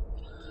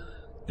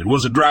 It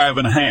was a drive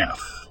and a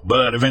half,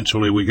 but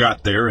eventually we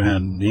got there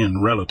and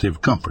in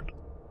relative comfort.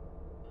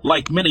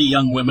 Like many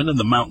young women in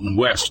the Mountain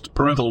West,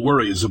 parental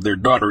worries of their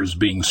daughters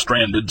being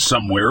stranded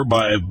somewhere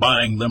by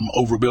buying them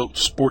overbuilt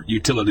sport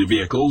utility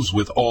vehicles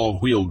with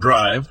all-wheel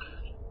drive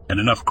and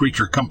enough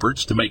creature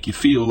comforts to make you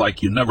feel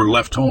like you never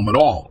left home at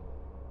all.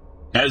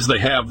 As they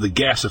have the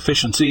gas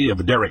efficiency of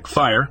a derrick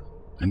fire,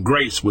 and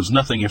Grace was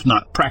nothing if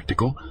not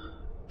practical,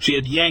 she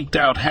had yanked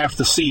out half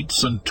the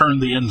seats and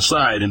turned the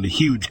inside into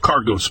huge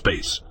cargo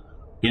space,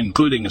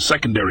 including a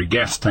secondary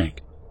gas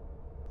tank.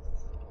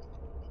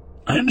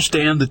 I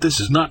understand that this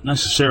is not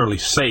necessarily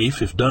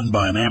safe if done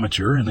by an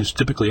amateur and is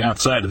typically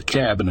outside of the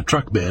cab in a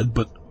truck bed,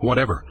 but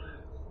whatever.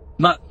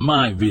 Not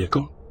my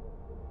vehicle.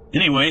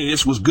 Anyway,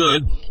 this was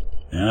good,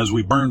 as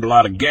we burned a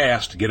lot of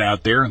gas to get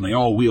out there and the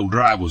all-wheel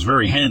drive was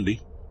very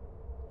handy.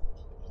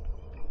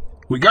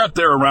 We got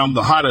there around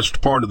the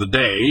hottest part of the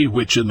day,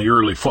 which in the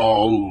early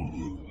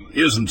fall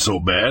isn't so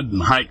bad,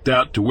 and hiked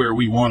out to where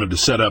we wanted to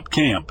set up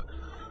camp.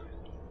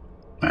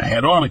 I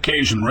had on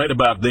occasion read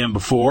about them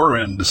before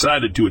and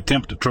decided to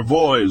attempt a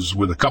travois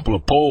with a couple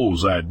of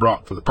poles I had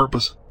brought for the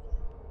purpose.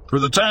 For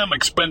the time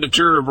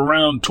expenditure of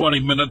around 20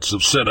 minutes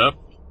of setup,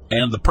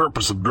 and the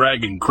purpose of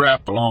dragging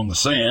crap along the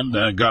sand,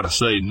 I gotta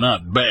say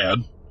not bad.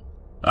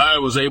 I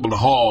was able to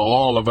haul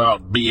all of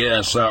out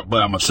BS out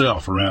by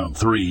myself around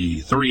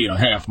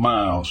 3.5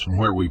 miles from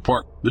where we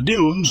parked. The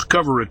dunes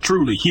cover a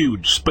truly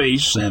huge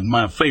space, and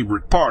my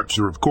favorite parts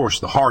are of course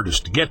the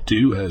hardest to get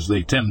to, as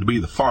they tend to be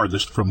the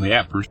farthest from the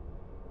appers.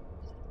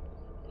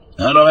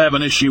 I don't have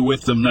an issue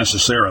with them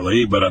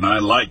necessarily, but I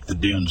like the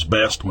dunes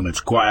best when it's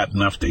quiet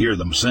enough to hear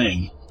them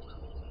sing.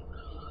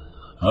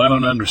 I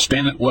don't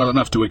understand it well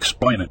enough to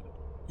explain it.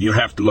 You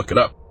have to look it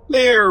up.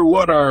 They're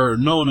what are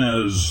known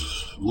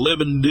as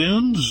living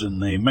dunes,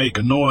 and they make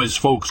a noise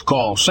folks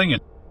call singing.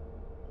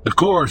 Of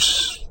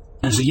course,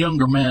 as a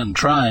younger man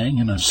trying,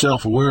 in a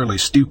self-awarely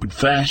stupid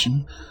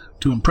fashion,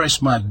 to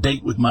impress my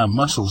date with my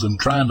muscles and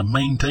trying to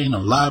maintain a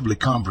lively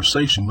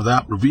conversation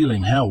without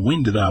revealing how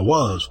winded I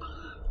was.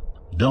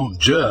 Don't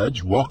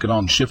judge, walking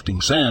on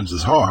shifting sands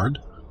is hard.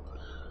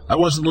 I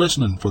wasn't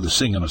listening for the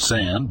singing of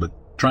sand,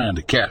 but trying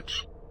to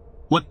catch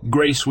what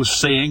Grace was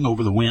saying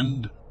over the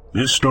wind.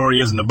 This story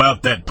isn't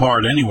about that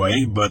part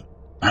anyway, but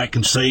I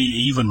can say,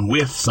 even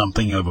with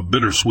something of a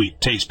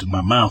bittersweet taste in my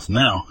mouth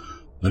now,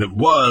 that it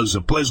was a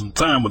pleasant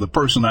time with a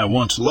person I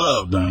once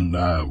loved, and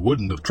I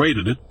wouldn't have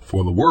traded it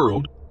for the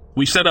world.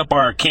 We set up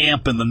our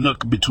camp in the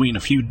nook between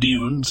a few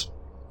dunes,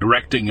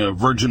 erecting a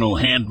virginal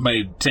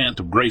handmade tent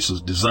of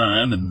Grace's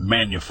design and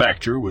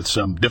manufacture with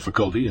some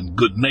difficulty and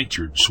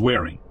good-natured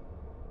swearing.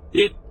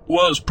 It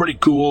was pretty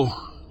cool.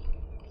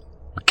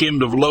 A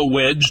kind of low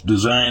wedge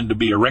designed to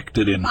be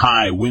erected in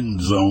high wind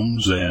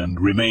zones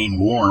and remain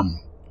warm.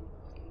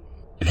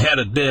 It had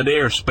a dead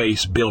air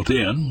space built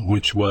in,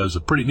 which was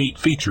a pretty neat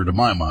feature to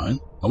my mind.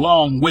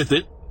 Along with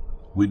it,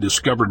 we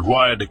discovered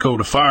why a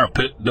Dakota fire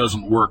pit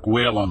doesn't work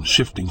well on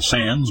shifting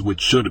sands, which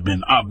should have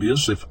been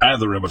obvious if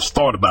either of us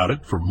thought about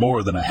it for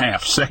more than a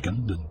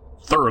half-second, and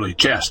thoroughly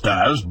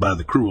chastised by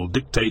the cruel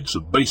dictates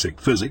of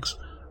basic physics,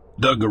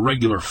 dug a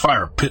regular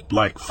fire pit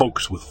like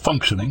folks with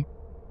functioning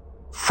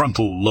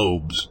frontal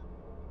lobes.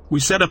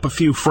 We set up a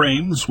few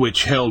frames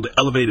which held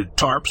elevated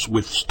tarps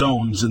with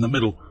stones in the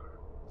middle,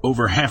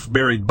 over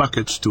half-buried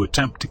buckets to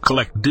attempt to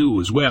collect dew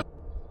as well.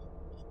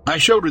 I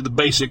showed her the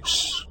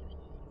basics,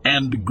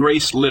 and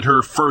Grace lit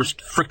her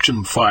first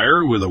friction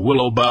fire with a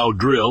willow bough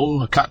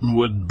drill, a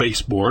cottonwood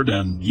baseboard,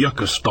 and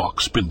yucca stalk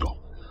spindle.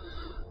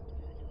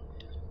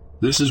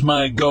 This is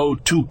my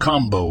go-to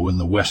combo in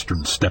the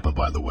western steppe,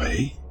 by the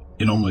way,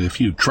 in only a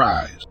few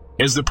tries.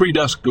 As the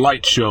pre-dusk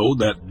light show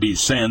that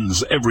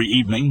descends every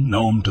evening,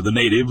 known to the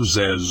natives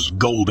as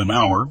golden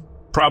hour,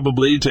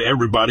 probably to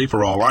everybody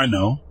for all I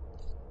know,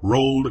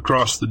 rolled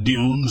across the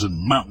dunes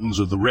and mountains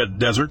of the Red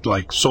Desert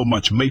like so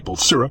much maple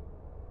syrup,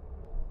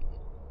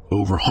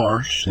 over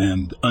harsh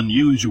and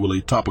unusually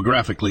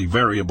topographically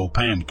variable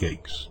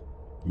pancakes.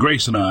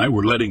 Grace and I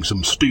were letting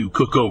some stew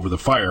cook over the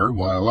fire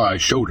while I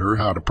showed her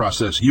how to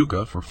process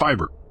yucca for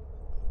fiber.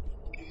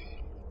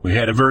 We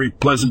had a very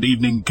pleasant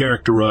evening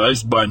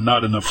characterized by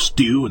not enough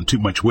stew and too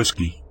much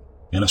whiskey,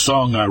 and a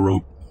song I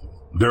wrote,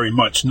 very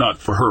much not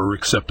for her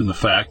except in the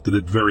fact that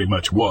it very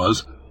much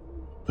was,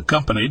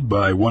 accompanied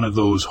by one of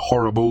those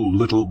horrible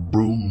little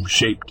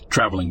broom-shaped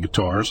traveling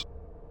guitars.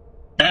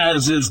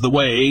 As is the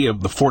way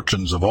of the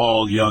fortunes of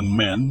all young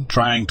men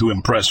trying to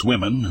impress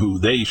women who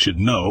they should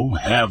know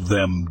have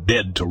them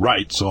dead to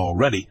rights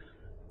already,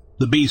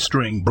 the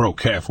B-string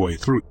broke halfway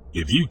through.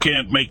 If you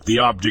can't make the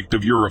object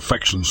of your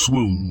affection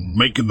swoon,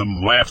 making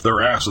them laugh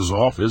their asses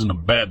off isn't a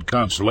bad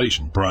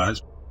consolation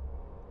prize.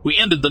 We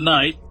ended the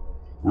night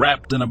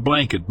wrapped in a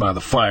blanket by the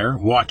fire,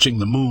 watching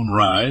the moon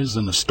rise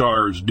and the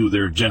stars do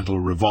their gentle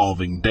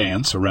revolving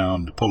dance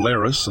around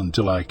Polaris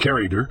until I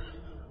carried her,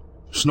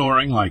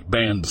 snoring like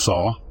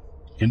bandsaw,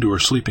 into her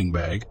sleeping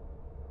bag.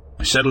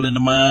 I settled into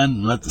mine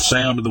and let the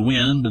sound of the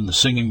wind and the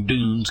singing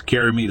dunes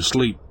carry me to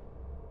sleep.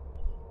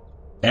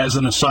 As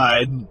an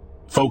aside,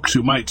 folks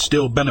who might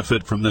still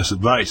benefit from this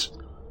advice,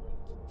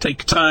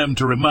 take time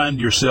to remind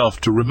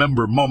yourself to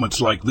remember moments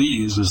like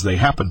these as they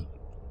happen.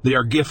 They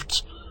are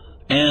gifts,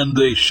 and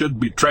they should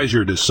be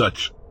treasured as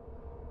such.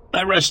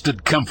 I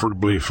rested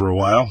comfortably for a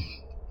while,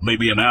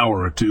 maybe an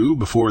hour or two,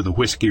 before the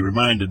whiskey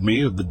reminded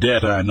me of the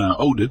debt I now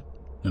owed it,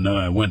 and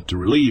I went to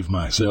relieve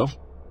myself.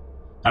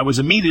 I was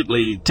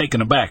immediately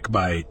taken aback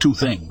by two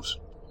things.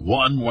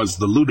 One was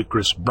the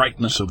ludicrous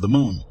brightness of the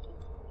moon,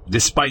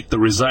 despite the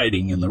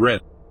residing in the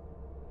red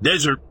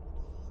desert.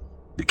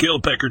 The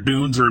Kilpecker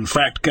Dunes are in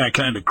fact a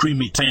kind of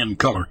creamy tan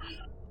color,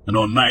 and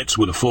on nights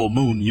with a full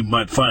moon you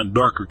might find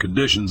darker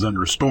conditions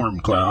under a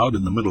storm cloud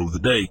in the middle of the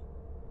day.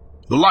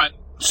 The light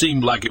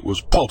seemed like it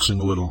was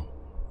pulsing a little,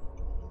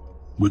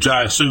 which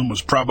I assume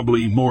was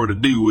probably more to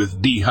do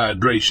with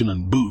dehydration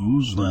and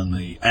booze than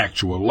the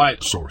actual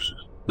light sources.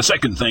 The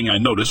second thing I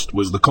noticed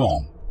was the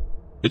calm.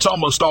 It's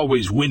almost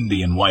always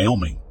windy in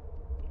Wyoming.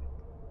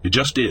 It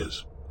just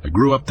is. I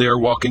grew up there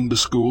walking to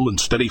school in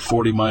steady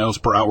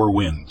 40-mile-per-hour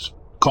winds.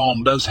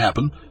 Calm does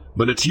happen,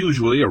 but it's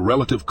usually a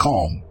relative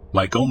calm,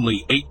 like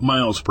only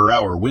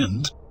 8-mile-per-hour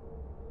winds.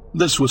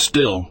 This was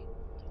still.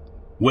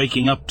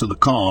 Waking up to the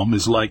calm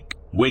is like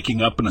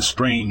waking up in a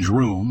strange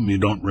room you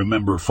don't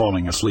remember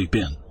falling asleep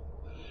in.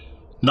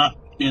 Not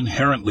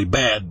inherently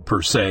bad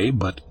per se,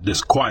 but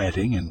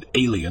disquieting and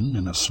alien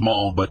in a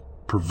small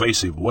but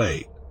pervasive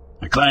way.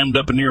 I climbed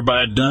up a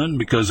nearby dun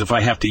because if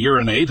I have to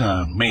urinate,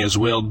 I may as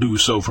well do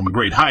so from a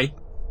great height.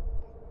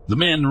 The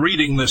men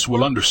reading this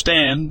will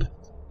understand,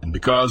 and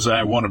because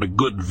I wanted a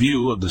good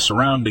view of the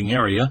surrounding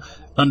area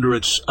under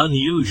its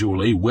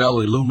unusually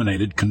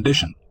well-illuminated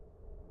condition.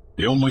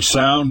 The only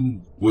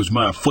sound was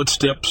my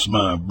footsteps,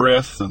 my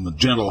breath, and the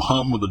gentle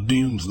hum of the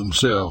dunes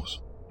themselves.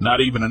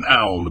 Not even an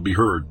owl to be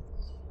heard.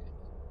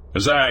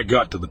 As I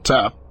got to the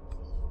top,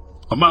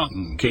 a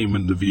mountain came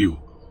into view.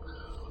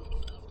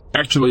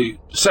 Actually,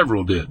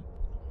 several did.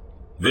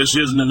 This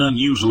isn't an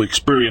unusual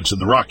experience in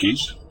the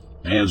Rockies,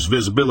 as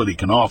visibility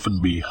can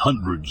often be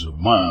hundreds of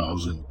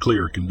miles in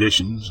clear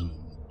conditions and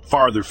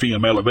farther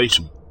from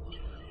elevation.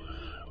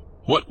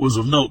 What was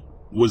of note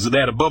was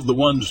that above the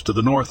ones to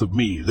the north of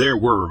me there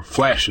were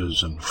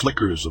flashes and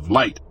flickers of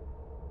light.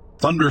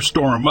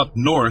 Thunderstorm up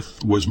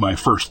north was my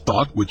first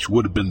thought, which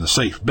would have been the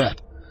safe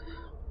bet.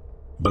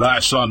 But I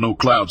saw no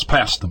clouds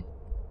past them.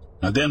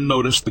 I then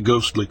noticed the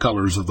ghostly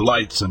colors of the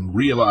lights and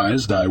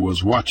realized I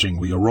was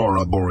watching the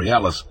aurora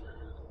borealis,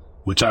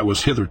 which I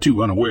was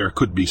hitherto unaware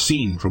could be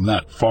seen from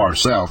that far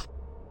south.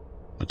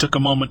 I took a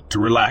moment to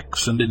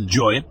relax and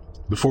enjoy it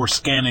before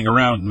scanning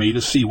around me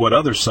to see what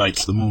other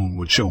sights the moon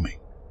would show me.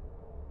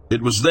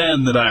 It was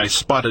then that I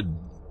spotted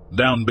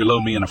down below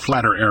me in a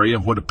flatter area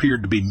what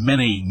appeared to be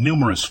many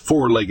numerous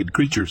four-legged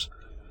creatures.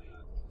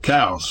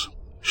 Cows,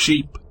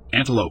 sheep,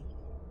 antelope,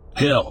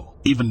 hell,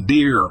 even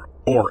deer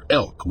or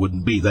elk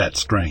wouldn't be that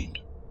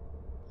strange.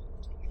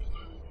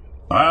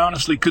 I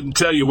honestly couldn't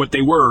tell you what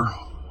they were,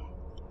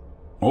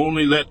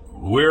 only that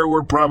there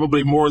were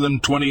probably more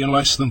than 20 and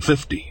less than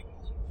 50.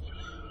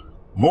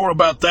 More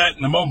about that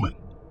in a moment,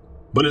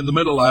 but in the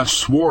middle I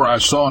swore I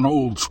saw an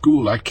old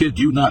school, I kid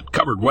you not,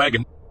 covered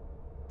wagon.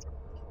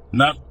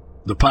 Not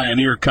the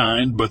pioneer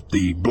kind, but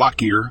the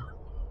block-ear,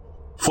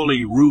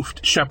 fully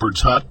roofed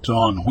shepherd's hut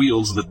on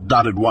wheels that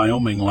dotted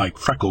Wyoming like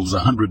freckles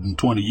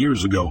 120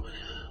 years ago.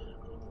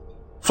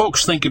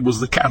 Folks think it was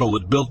the cattle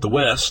that built the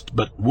West,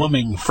 but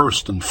Wyoming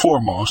first and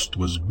foremost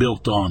was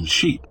built on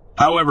sheep.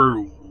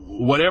 However,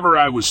 whatever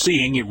I was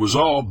seeing, it was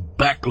all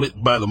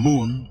backlit by the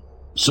moon,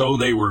 so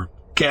they were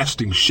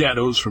casting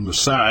shadows from the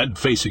side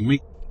facing me.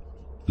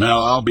 Now,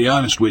 I'll be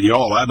honest with you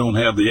all, I don't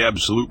have the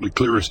absolutely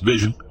clearest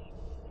vision.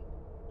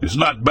 It's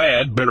not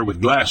bad, better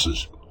with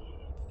glasses,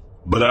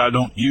 but I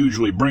don't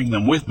usually bring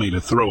them with me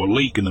to throw a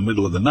leak in the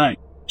middle of the night.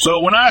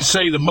 So when I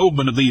say the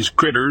movement of these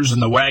critters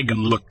and the wagon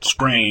looked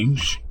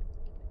strange,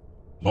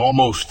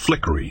 almost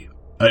flickery,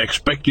 I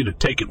expect you to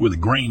take it with a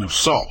grain of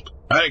salt.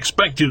 I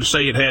expect you to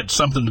say it had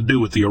something to do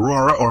with the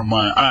aurora or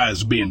my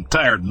eyes being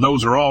tired, and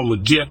those are all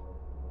legit.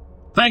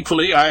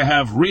 Thankfully, I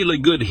have really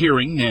good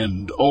hearing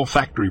and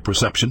olfactory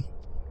perception.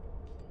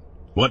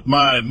 What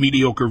my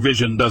mediocre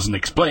vision doesn't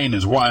explain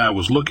is why I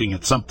was looking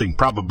at something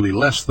probably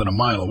less than a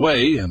mile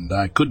away, and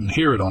I couldn't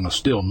hear it on a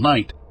still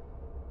night.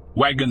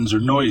 Wagons are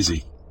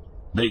noisy.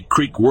 They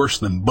creak worse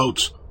than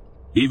boats,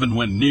 even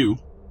when new.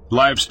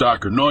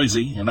 Livestock are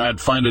noisy, and I'd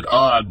find it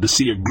odd to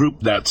see a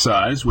group that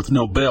size with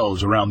no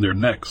bells around their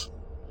necks.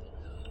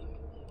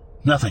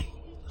 Nothing.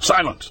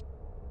 Silence.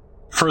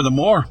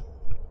 Furthermore,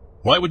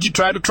 why would you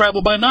try to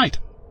travel by night?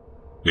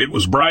 It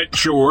was bright,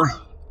 sure,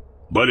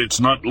 but it's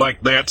not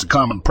like that's a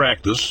common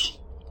practice,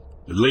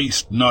 at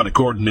least not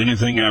according to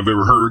anything I've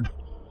ever heard.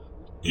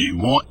 You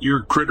want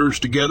your critters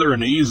together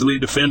and easily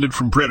defended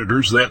from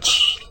predators,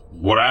 that's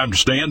what I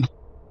understand.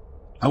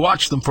 I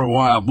watched them for a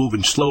while,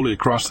 moving slowly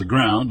across the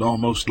ground,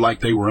 almost like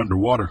they were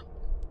underwater.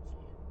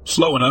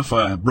 Slow enough,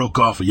 I broke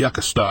off a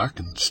yucca stalk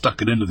and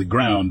stuck it into the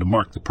ground to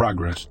mark the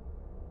progress.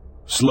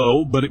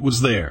 Slow, but it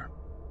was there.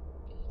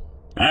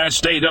 I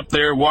stayed up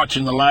there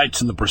watching the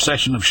lights and the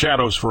procession of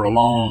shadows for a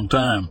long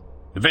time.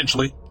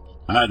 Eventually,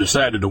 I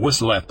decided to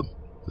whistle at them,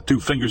 the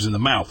 2 fingers in the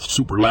mouth,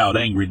 super loud,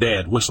 angry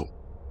dad whistle.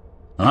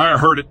 I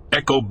heard it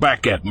echo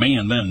back at me,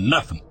 and then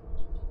nothing.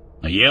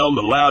 I yelled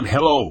a loud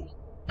hello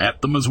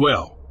at them as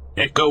well.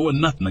 Echo and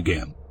nothing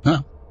again.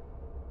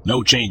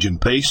 No change in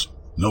pace,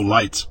 no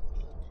lights.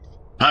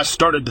 I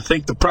started to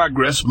think the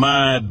progress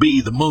might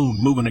be the moon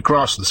moving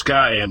across the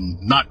sky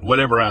and not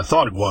whatever I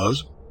thought it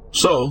was.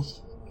 So,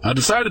 I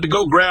decided to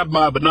go grab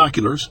my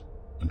binoculars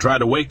and try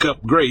to wake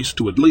up Grace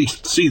to at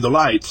least see the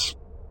lights.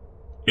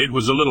 It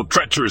was a little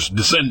treacherous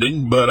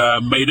descending, but I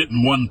made it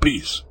in one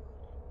piece.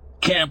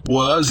 Camp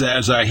was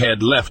as I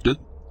had left it,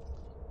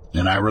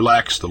 and I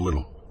relaxed a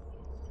little.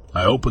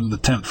 I opened the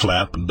tent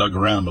flap and dug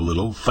around a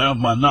little, found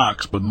my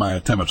knocks, but my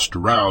attempts to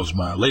rouse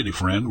my lady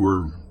friend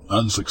were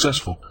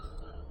unsuccessful.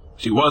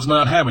 She was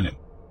not having it.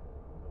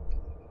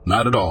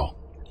 Not at all.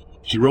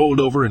 She rolled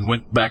over and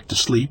went back to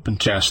sleep and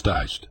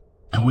chastised.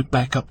 I went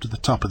back up to the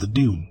top of the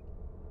dune.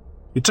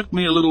 It took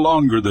me a little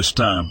longer this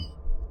time.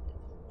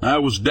 I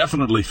was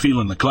definitely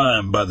feeling the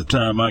climb by the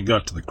time I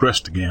got to the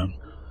crest again.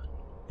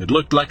 It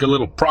looked like a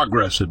little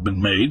progress had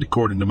been made,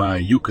 according to my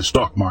yucca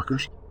stalk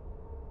markers.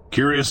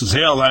 Curious as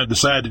hell, I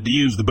decided to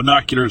use the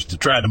binoculars to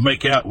try to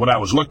make out what I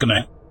was looking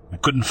at. I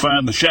couldn't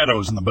find the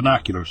shadows in the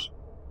binoculars.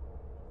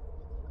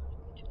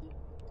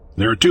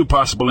 There are 2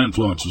 possible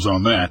influences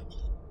on that.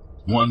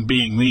 One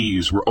being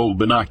these were old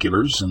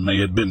binoculars, and they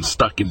had been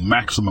stuck in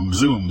maximum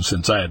zoom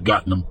since I had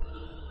gotten them.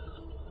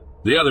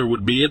 The other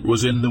would be it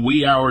was in the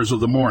wee hours of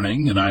the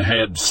morning, and I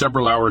had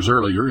several hours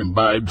earlier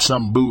imbibed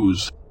some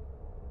booze.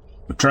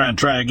 But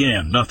try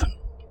again, nothing.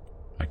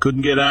 I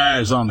couldn't get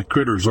eyes on the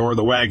critters or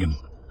the wagon.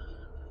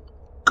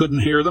 Couldn't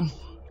hear them,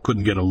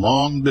 couldn't get a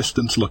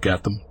long-distance look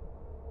at them.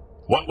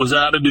 What was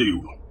I to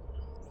do?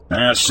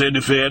 I said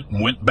if it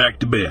and went back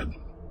to bed.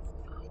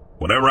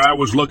 Whatever I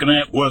was looking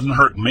at wasn't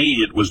hurting me,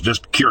 it was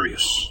just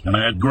curious, and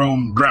I had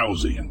grown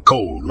drowsy and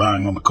cold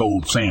lying on the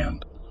cold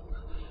sand.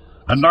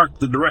 I marked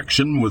the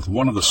direction with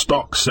one of the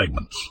stalk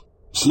segments,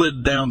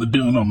 slid down the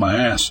dune on my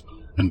ass,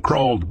 and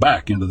crawled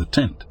back into the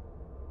tent.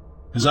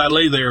 As I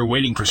lay there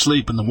waiting for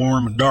sleep in the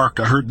warm and dark,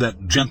 I heard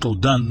that gentle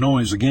dun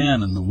noise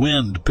again, and the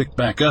wind picked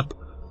back up.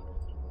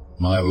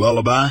 My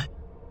lullaby?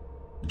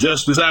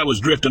 Just as I was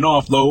drifting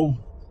off, though,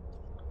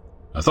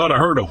 I thought I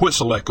heard a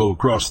whistle echo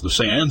across the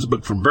sands,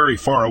 but from very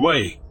far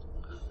away.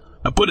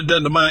 I put it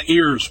into my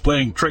ears,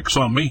 playing tricks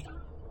on me,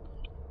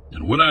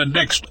 and when I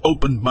next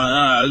opened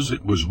my eyes,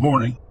 it was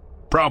morning.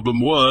 Problem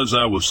was,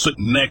 I was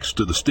sitting next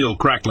to the still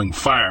crackling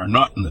fire,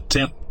 not in the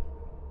tent,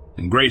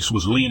 and Grace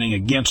was leaning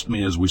against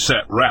me as we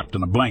sat wrapped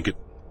in a blanket.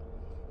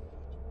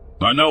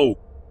 I know.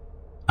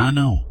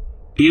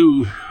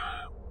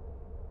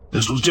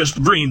 This was just a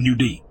dream,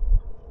 UD.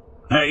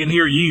 I can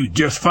hear you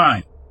just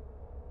fine.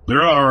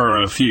 There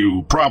are a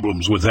few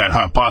problems with that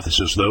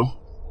hypothesis, though.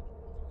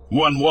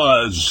 One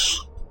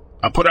was,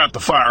 I put out the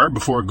fire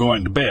before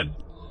going to bed.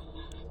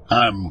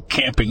 I'm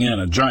camping in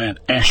a giant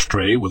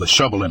ashtray with a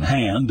shovel in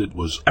hand. It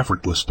was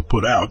effortless to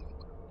put out,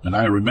 and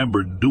I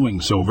remembered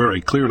doing so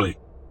very clearly.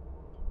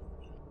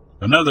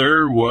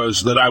 Another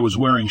was that I was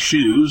wearing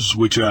shoes,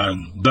 which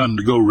I'd done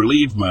to go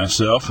relieve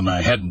myself, and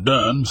I hadn't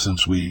done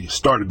since we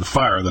started the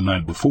fire the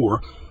night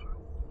before.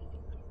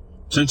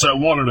 Since I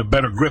wanted a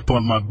better grip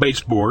on my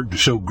baseboard to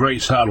show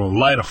Grace how to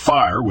light a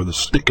fire with a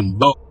stick and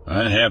bow,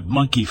 I had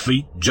monkey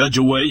feet, judge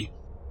away.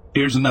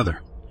 Here's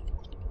another.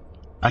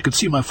 I could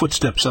see my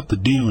footsteps up the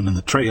dune and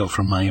the trail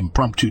from my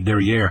impromptu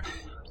derriere.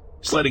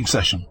 Sledding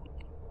session.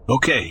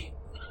 Okay.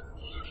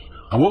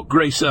 I woke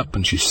Grace up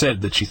and she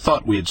said that she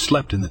thought we had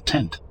slept in the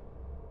tent.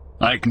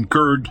 I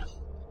concurred,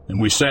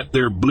 and we sat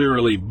there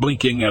blearily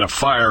blinking at a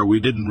fire we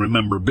didn't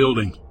remember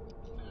building.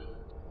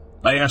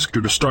 I asked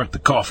her to start the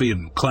coffee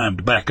and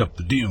climbed back up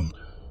the dune,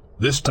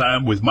 this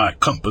time with my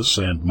compass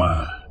and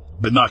my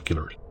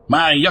binoculars.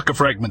 My yucca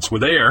fragments were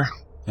there,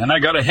 and I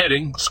got a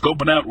heading,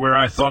 scoping out where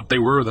I thought they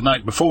were the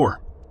night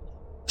before.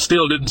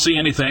 Still didn't see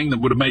anything that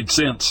would have made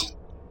sense,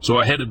 so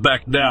I headed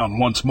back down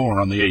once more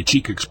on the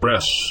Achique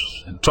Express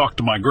and talked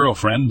to my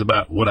girlfriend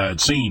about what I had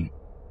seen.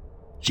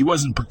 She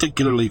wasn't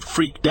particularly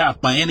freaked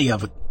out by any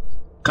of it,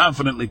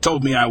 confidently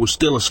told me I was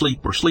still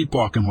asleep or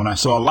sleepwalking when I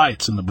saw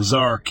lights in the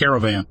bizarre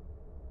caravan.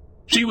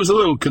 She was a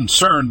little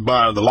concerned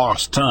by the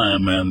lost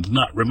time and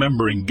not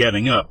remembering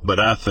getting up, but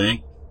I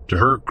think, to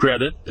her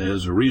credit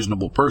as a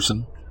reasonable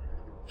person,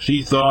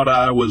 she thought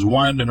I was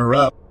winding her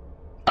up.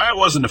 I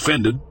wasn't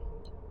offended.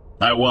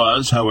 I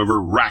was, however,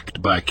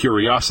 racked by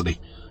curiosity.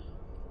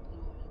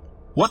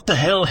 What the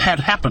hell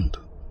had happened?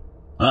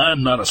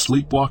 I'm not a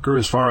sleepwalker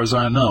as far as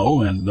I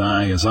know, and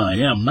as I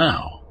am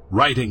now,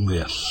 writing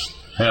this,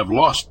 have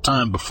lost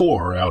time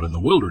before out in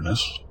the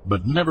wilderness,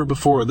 but never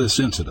before this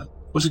incident.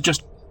 Was it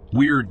just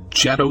weird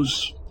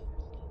shadows?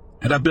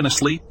 Had I been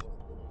asleep?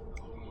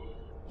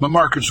 My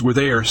markers were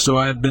there, so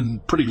I had been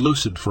pretty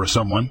lucid for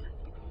someone.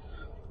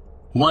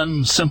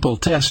 One simple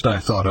test I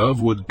thought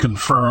of would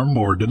confirm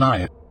or deny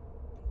it.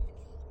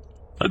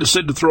 I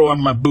decided to throw on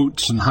my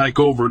boots and hike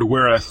over to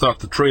where I thought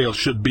the trail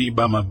should be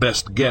by my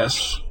best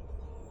guess,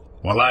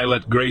 while I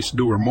let Grace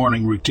do her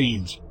morning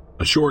routines.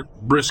 A short,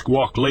 brisk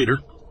walk later,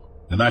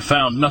 and I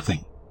found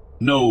nothing.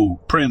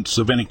 No prints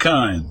of any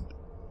kind.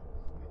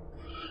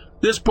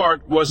 This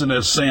part wasn't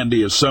as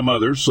sandy as some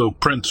others, so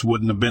prints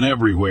wouldn't have been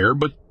everywhere,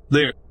 but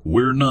there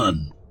were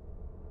none.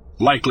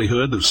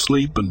 Likelihood of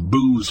sleep and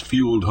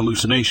booze-fueled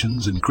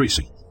hallucinations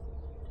increasing.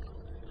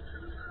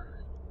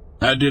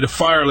 I did a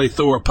firely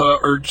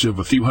Thorpa-urch of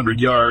a few hundred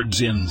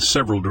yards in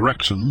several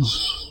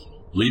directions,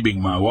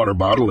 leaving my water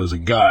bottle as a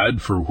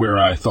guide for where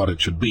I thought it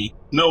should be.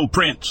 No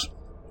prints.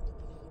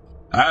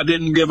 I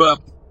didn't give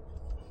up.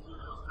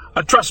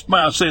 I trust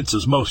my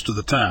senses most of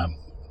the time,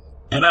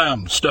 and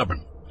I'm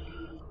stubborn.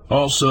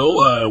 Also,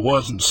 I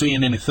wasn't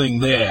seeing anything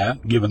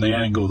that, given the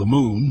angle of the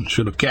moon,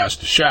 should have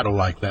cast a shadow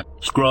like that.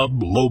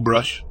 Scrub, low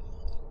brush,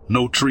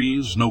 no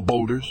trees, no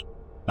boulders.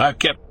 I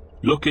kept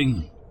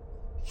looking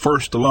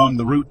first along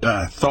the route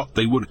I thought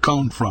they would have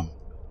come from.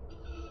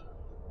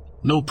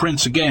 No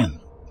prints again.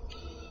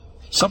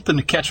 Something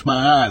to catch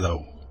my eye,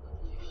 though.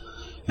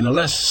 In a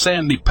less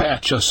sandy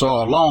patch, I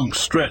saw a long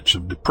stretch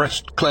of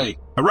depressed clay.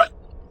 A rut,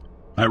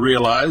 I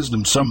realized,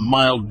 and some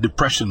mild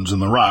depressions in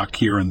the rock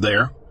here and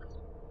there.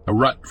 A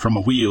rut from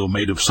a wheel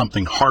made of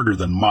something harder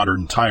than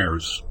modern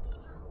tires,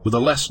 with a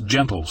less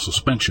gentle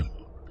suspension.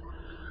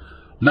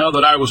 Now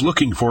that I was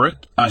looking for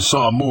it, I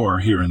saw more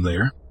here and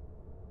there,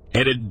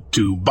 headed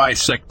to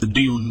bisect the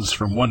dunes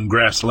from one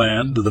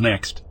grassland to the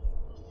next.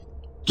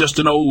 Just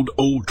an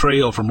old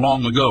trail from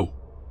long ago.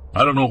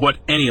 I don't know what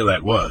any of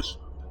that was.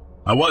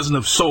 I wasn't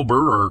of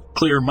sober or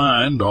clear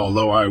mind,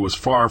 although I was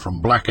far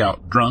from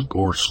blackout drunk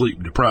or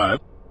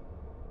sleep-deprived.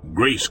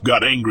 Grace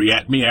got angry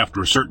at me after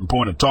a certain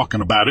point of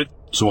talking about it,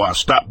 so I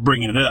stopped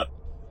bringing it up.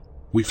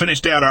 We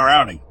finished out our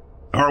outing.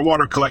 Our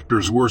water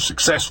collectors were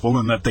successful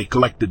in that they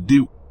collected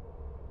dew,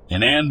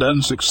 and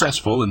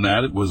unsuccessful in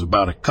that it was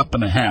about a cup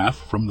and a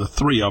half from the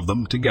three of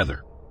them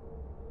together.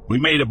 We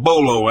made a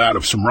bolo out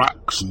of some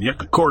rocks and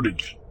yucca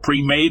cordage.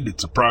 Pre-made,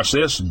 it's a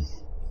process, and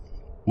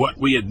what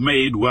we had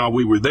made while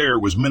we were there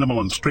was minimal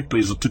and strictly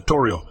as a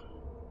tutorial.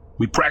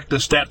 We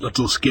practiced that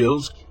little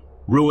skills,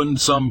 ruined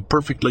some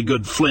perfectly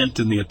good flint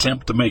in the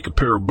attempt to make a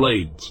pair of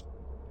blades.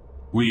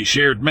 We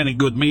shared many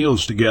good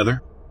meals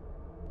together.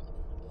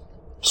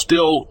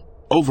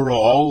 Still,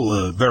 overall,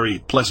 a very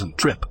pleasant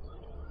trip.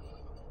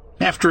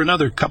 After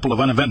another couple of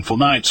uneventful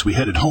nights, we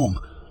headed home.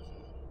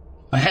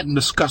 I hadn't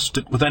discussed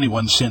it with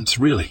anyone since,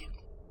 really.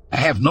 I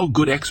have no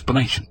good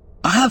explanation.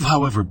 I have,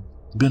 however,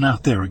 been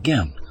out there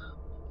again,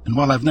 and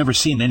while I've never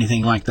seen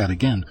anything like that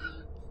again,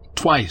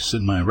 twice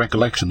in my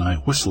recollection I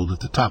whistled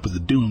at the top of the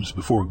dunes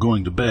before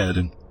going to bed,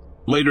 and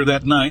later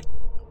that night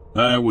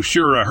I was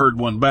sure I heard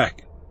one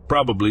back.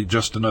 Probably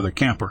just another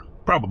camper.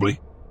 Probably.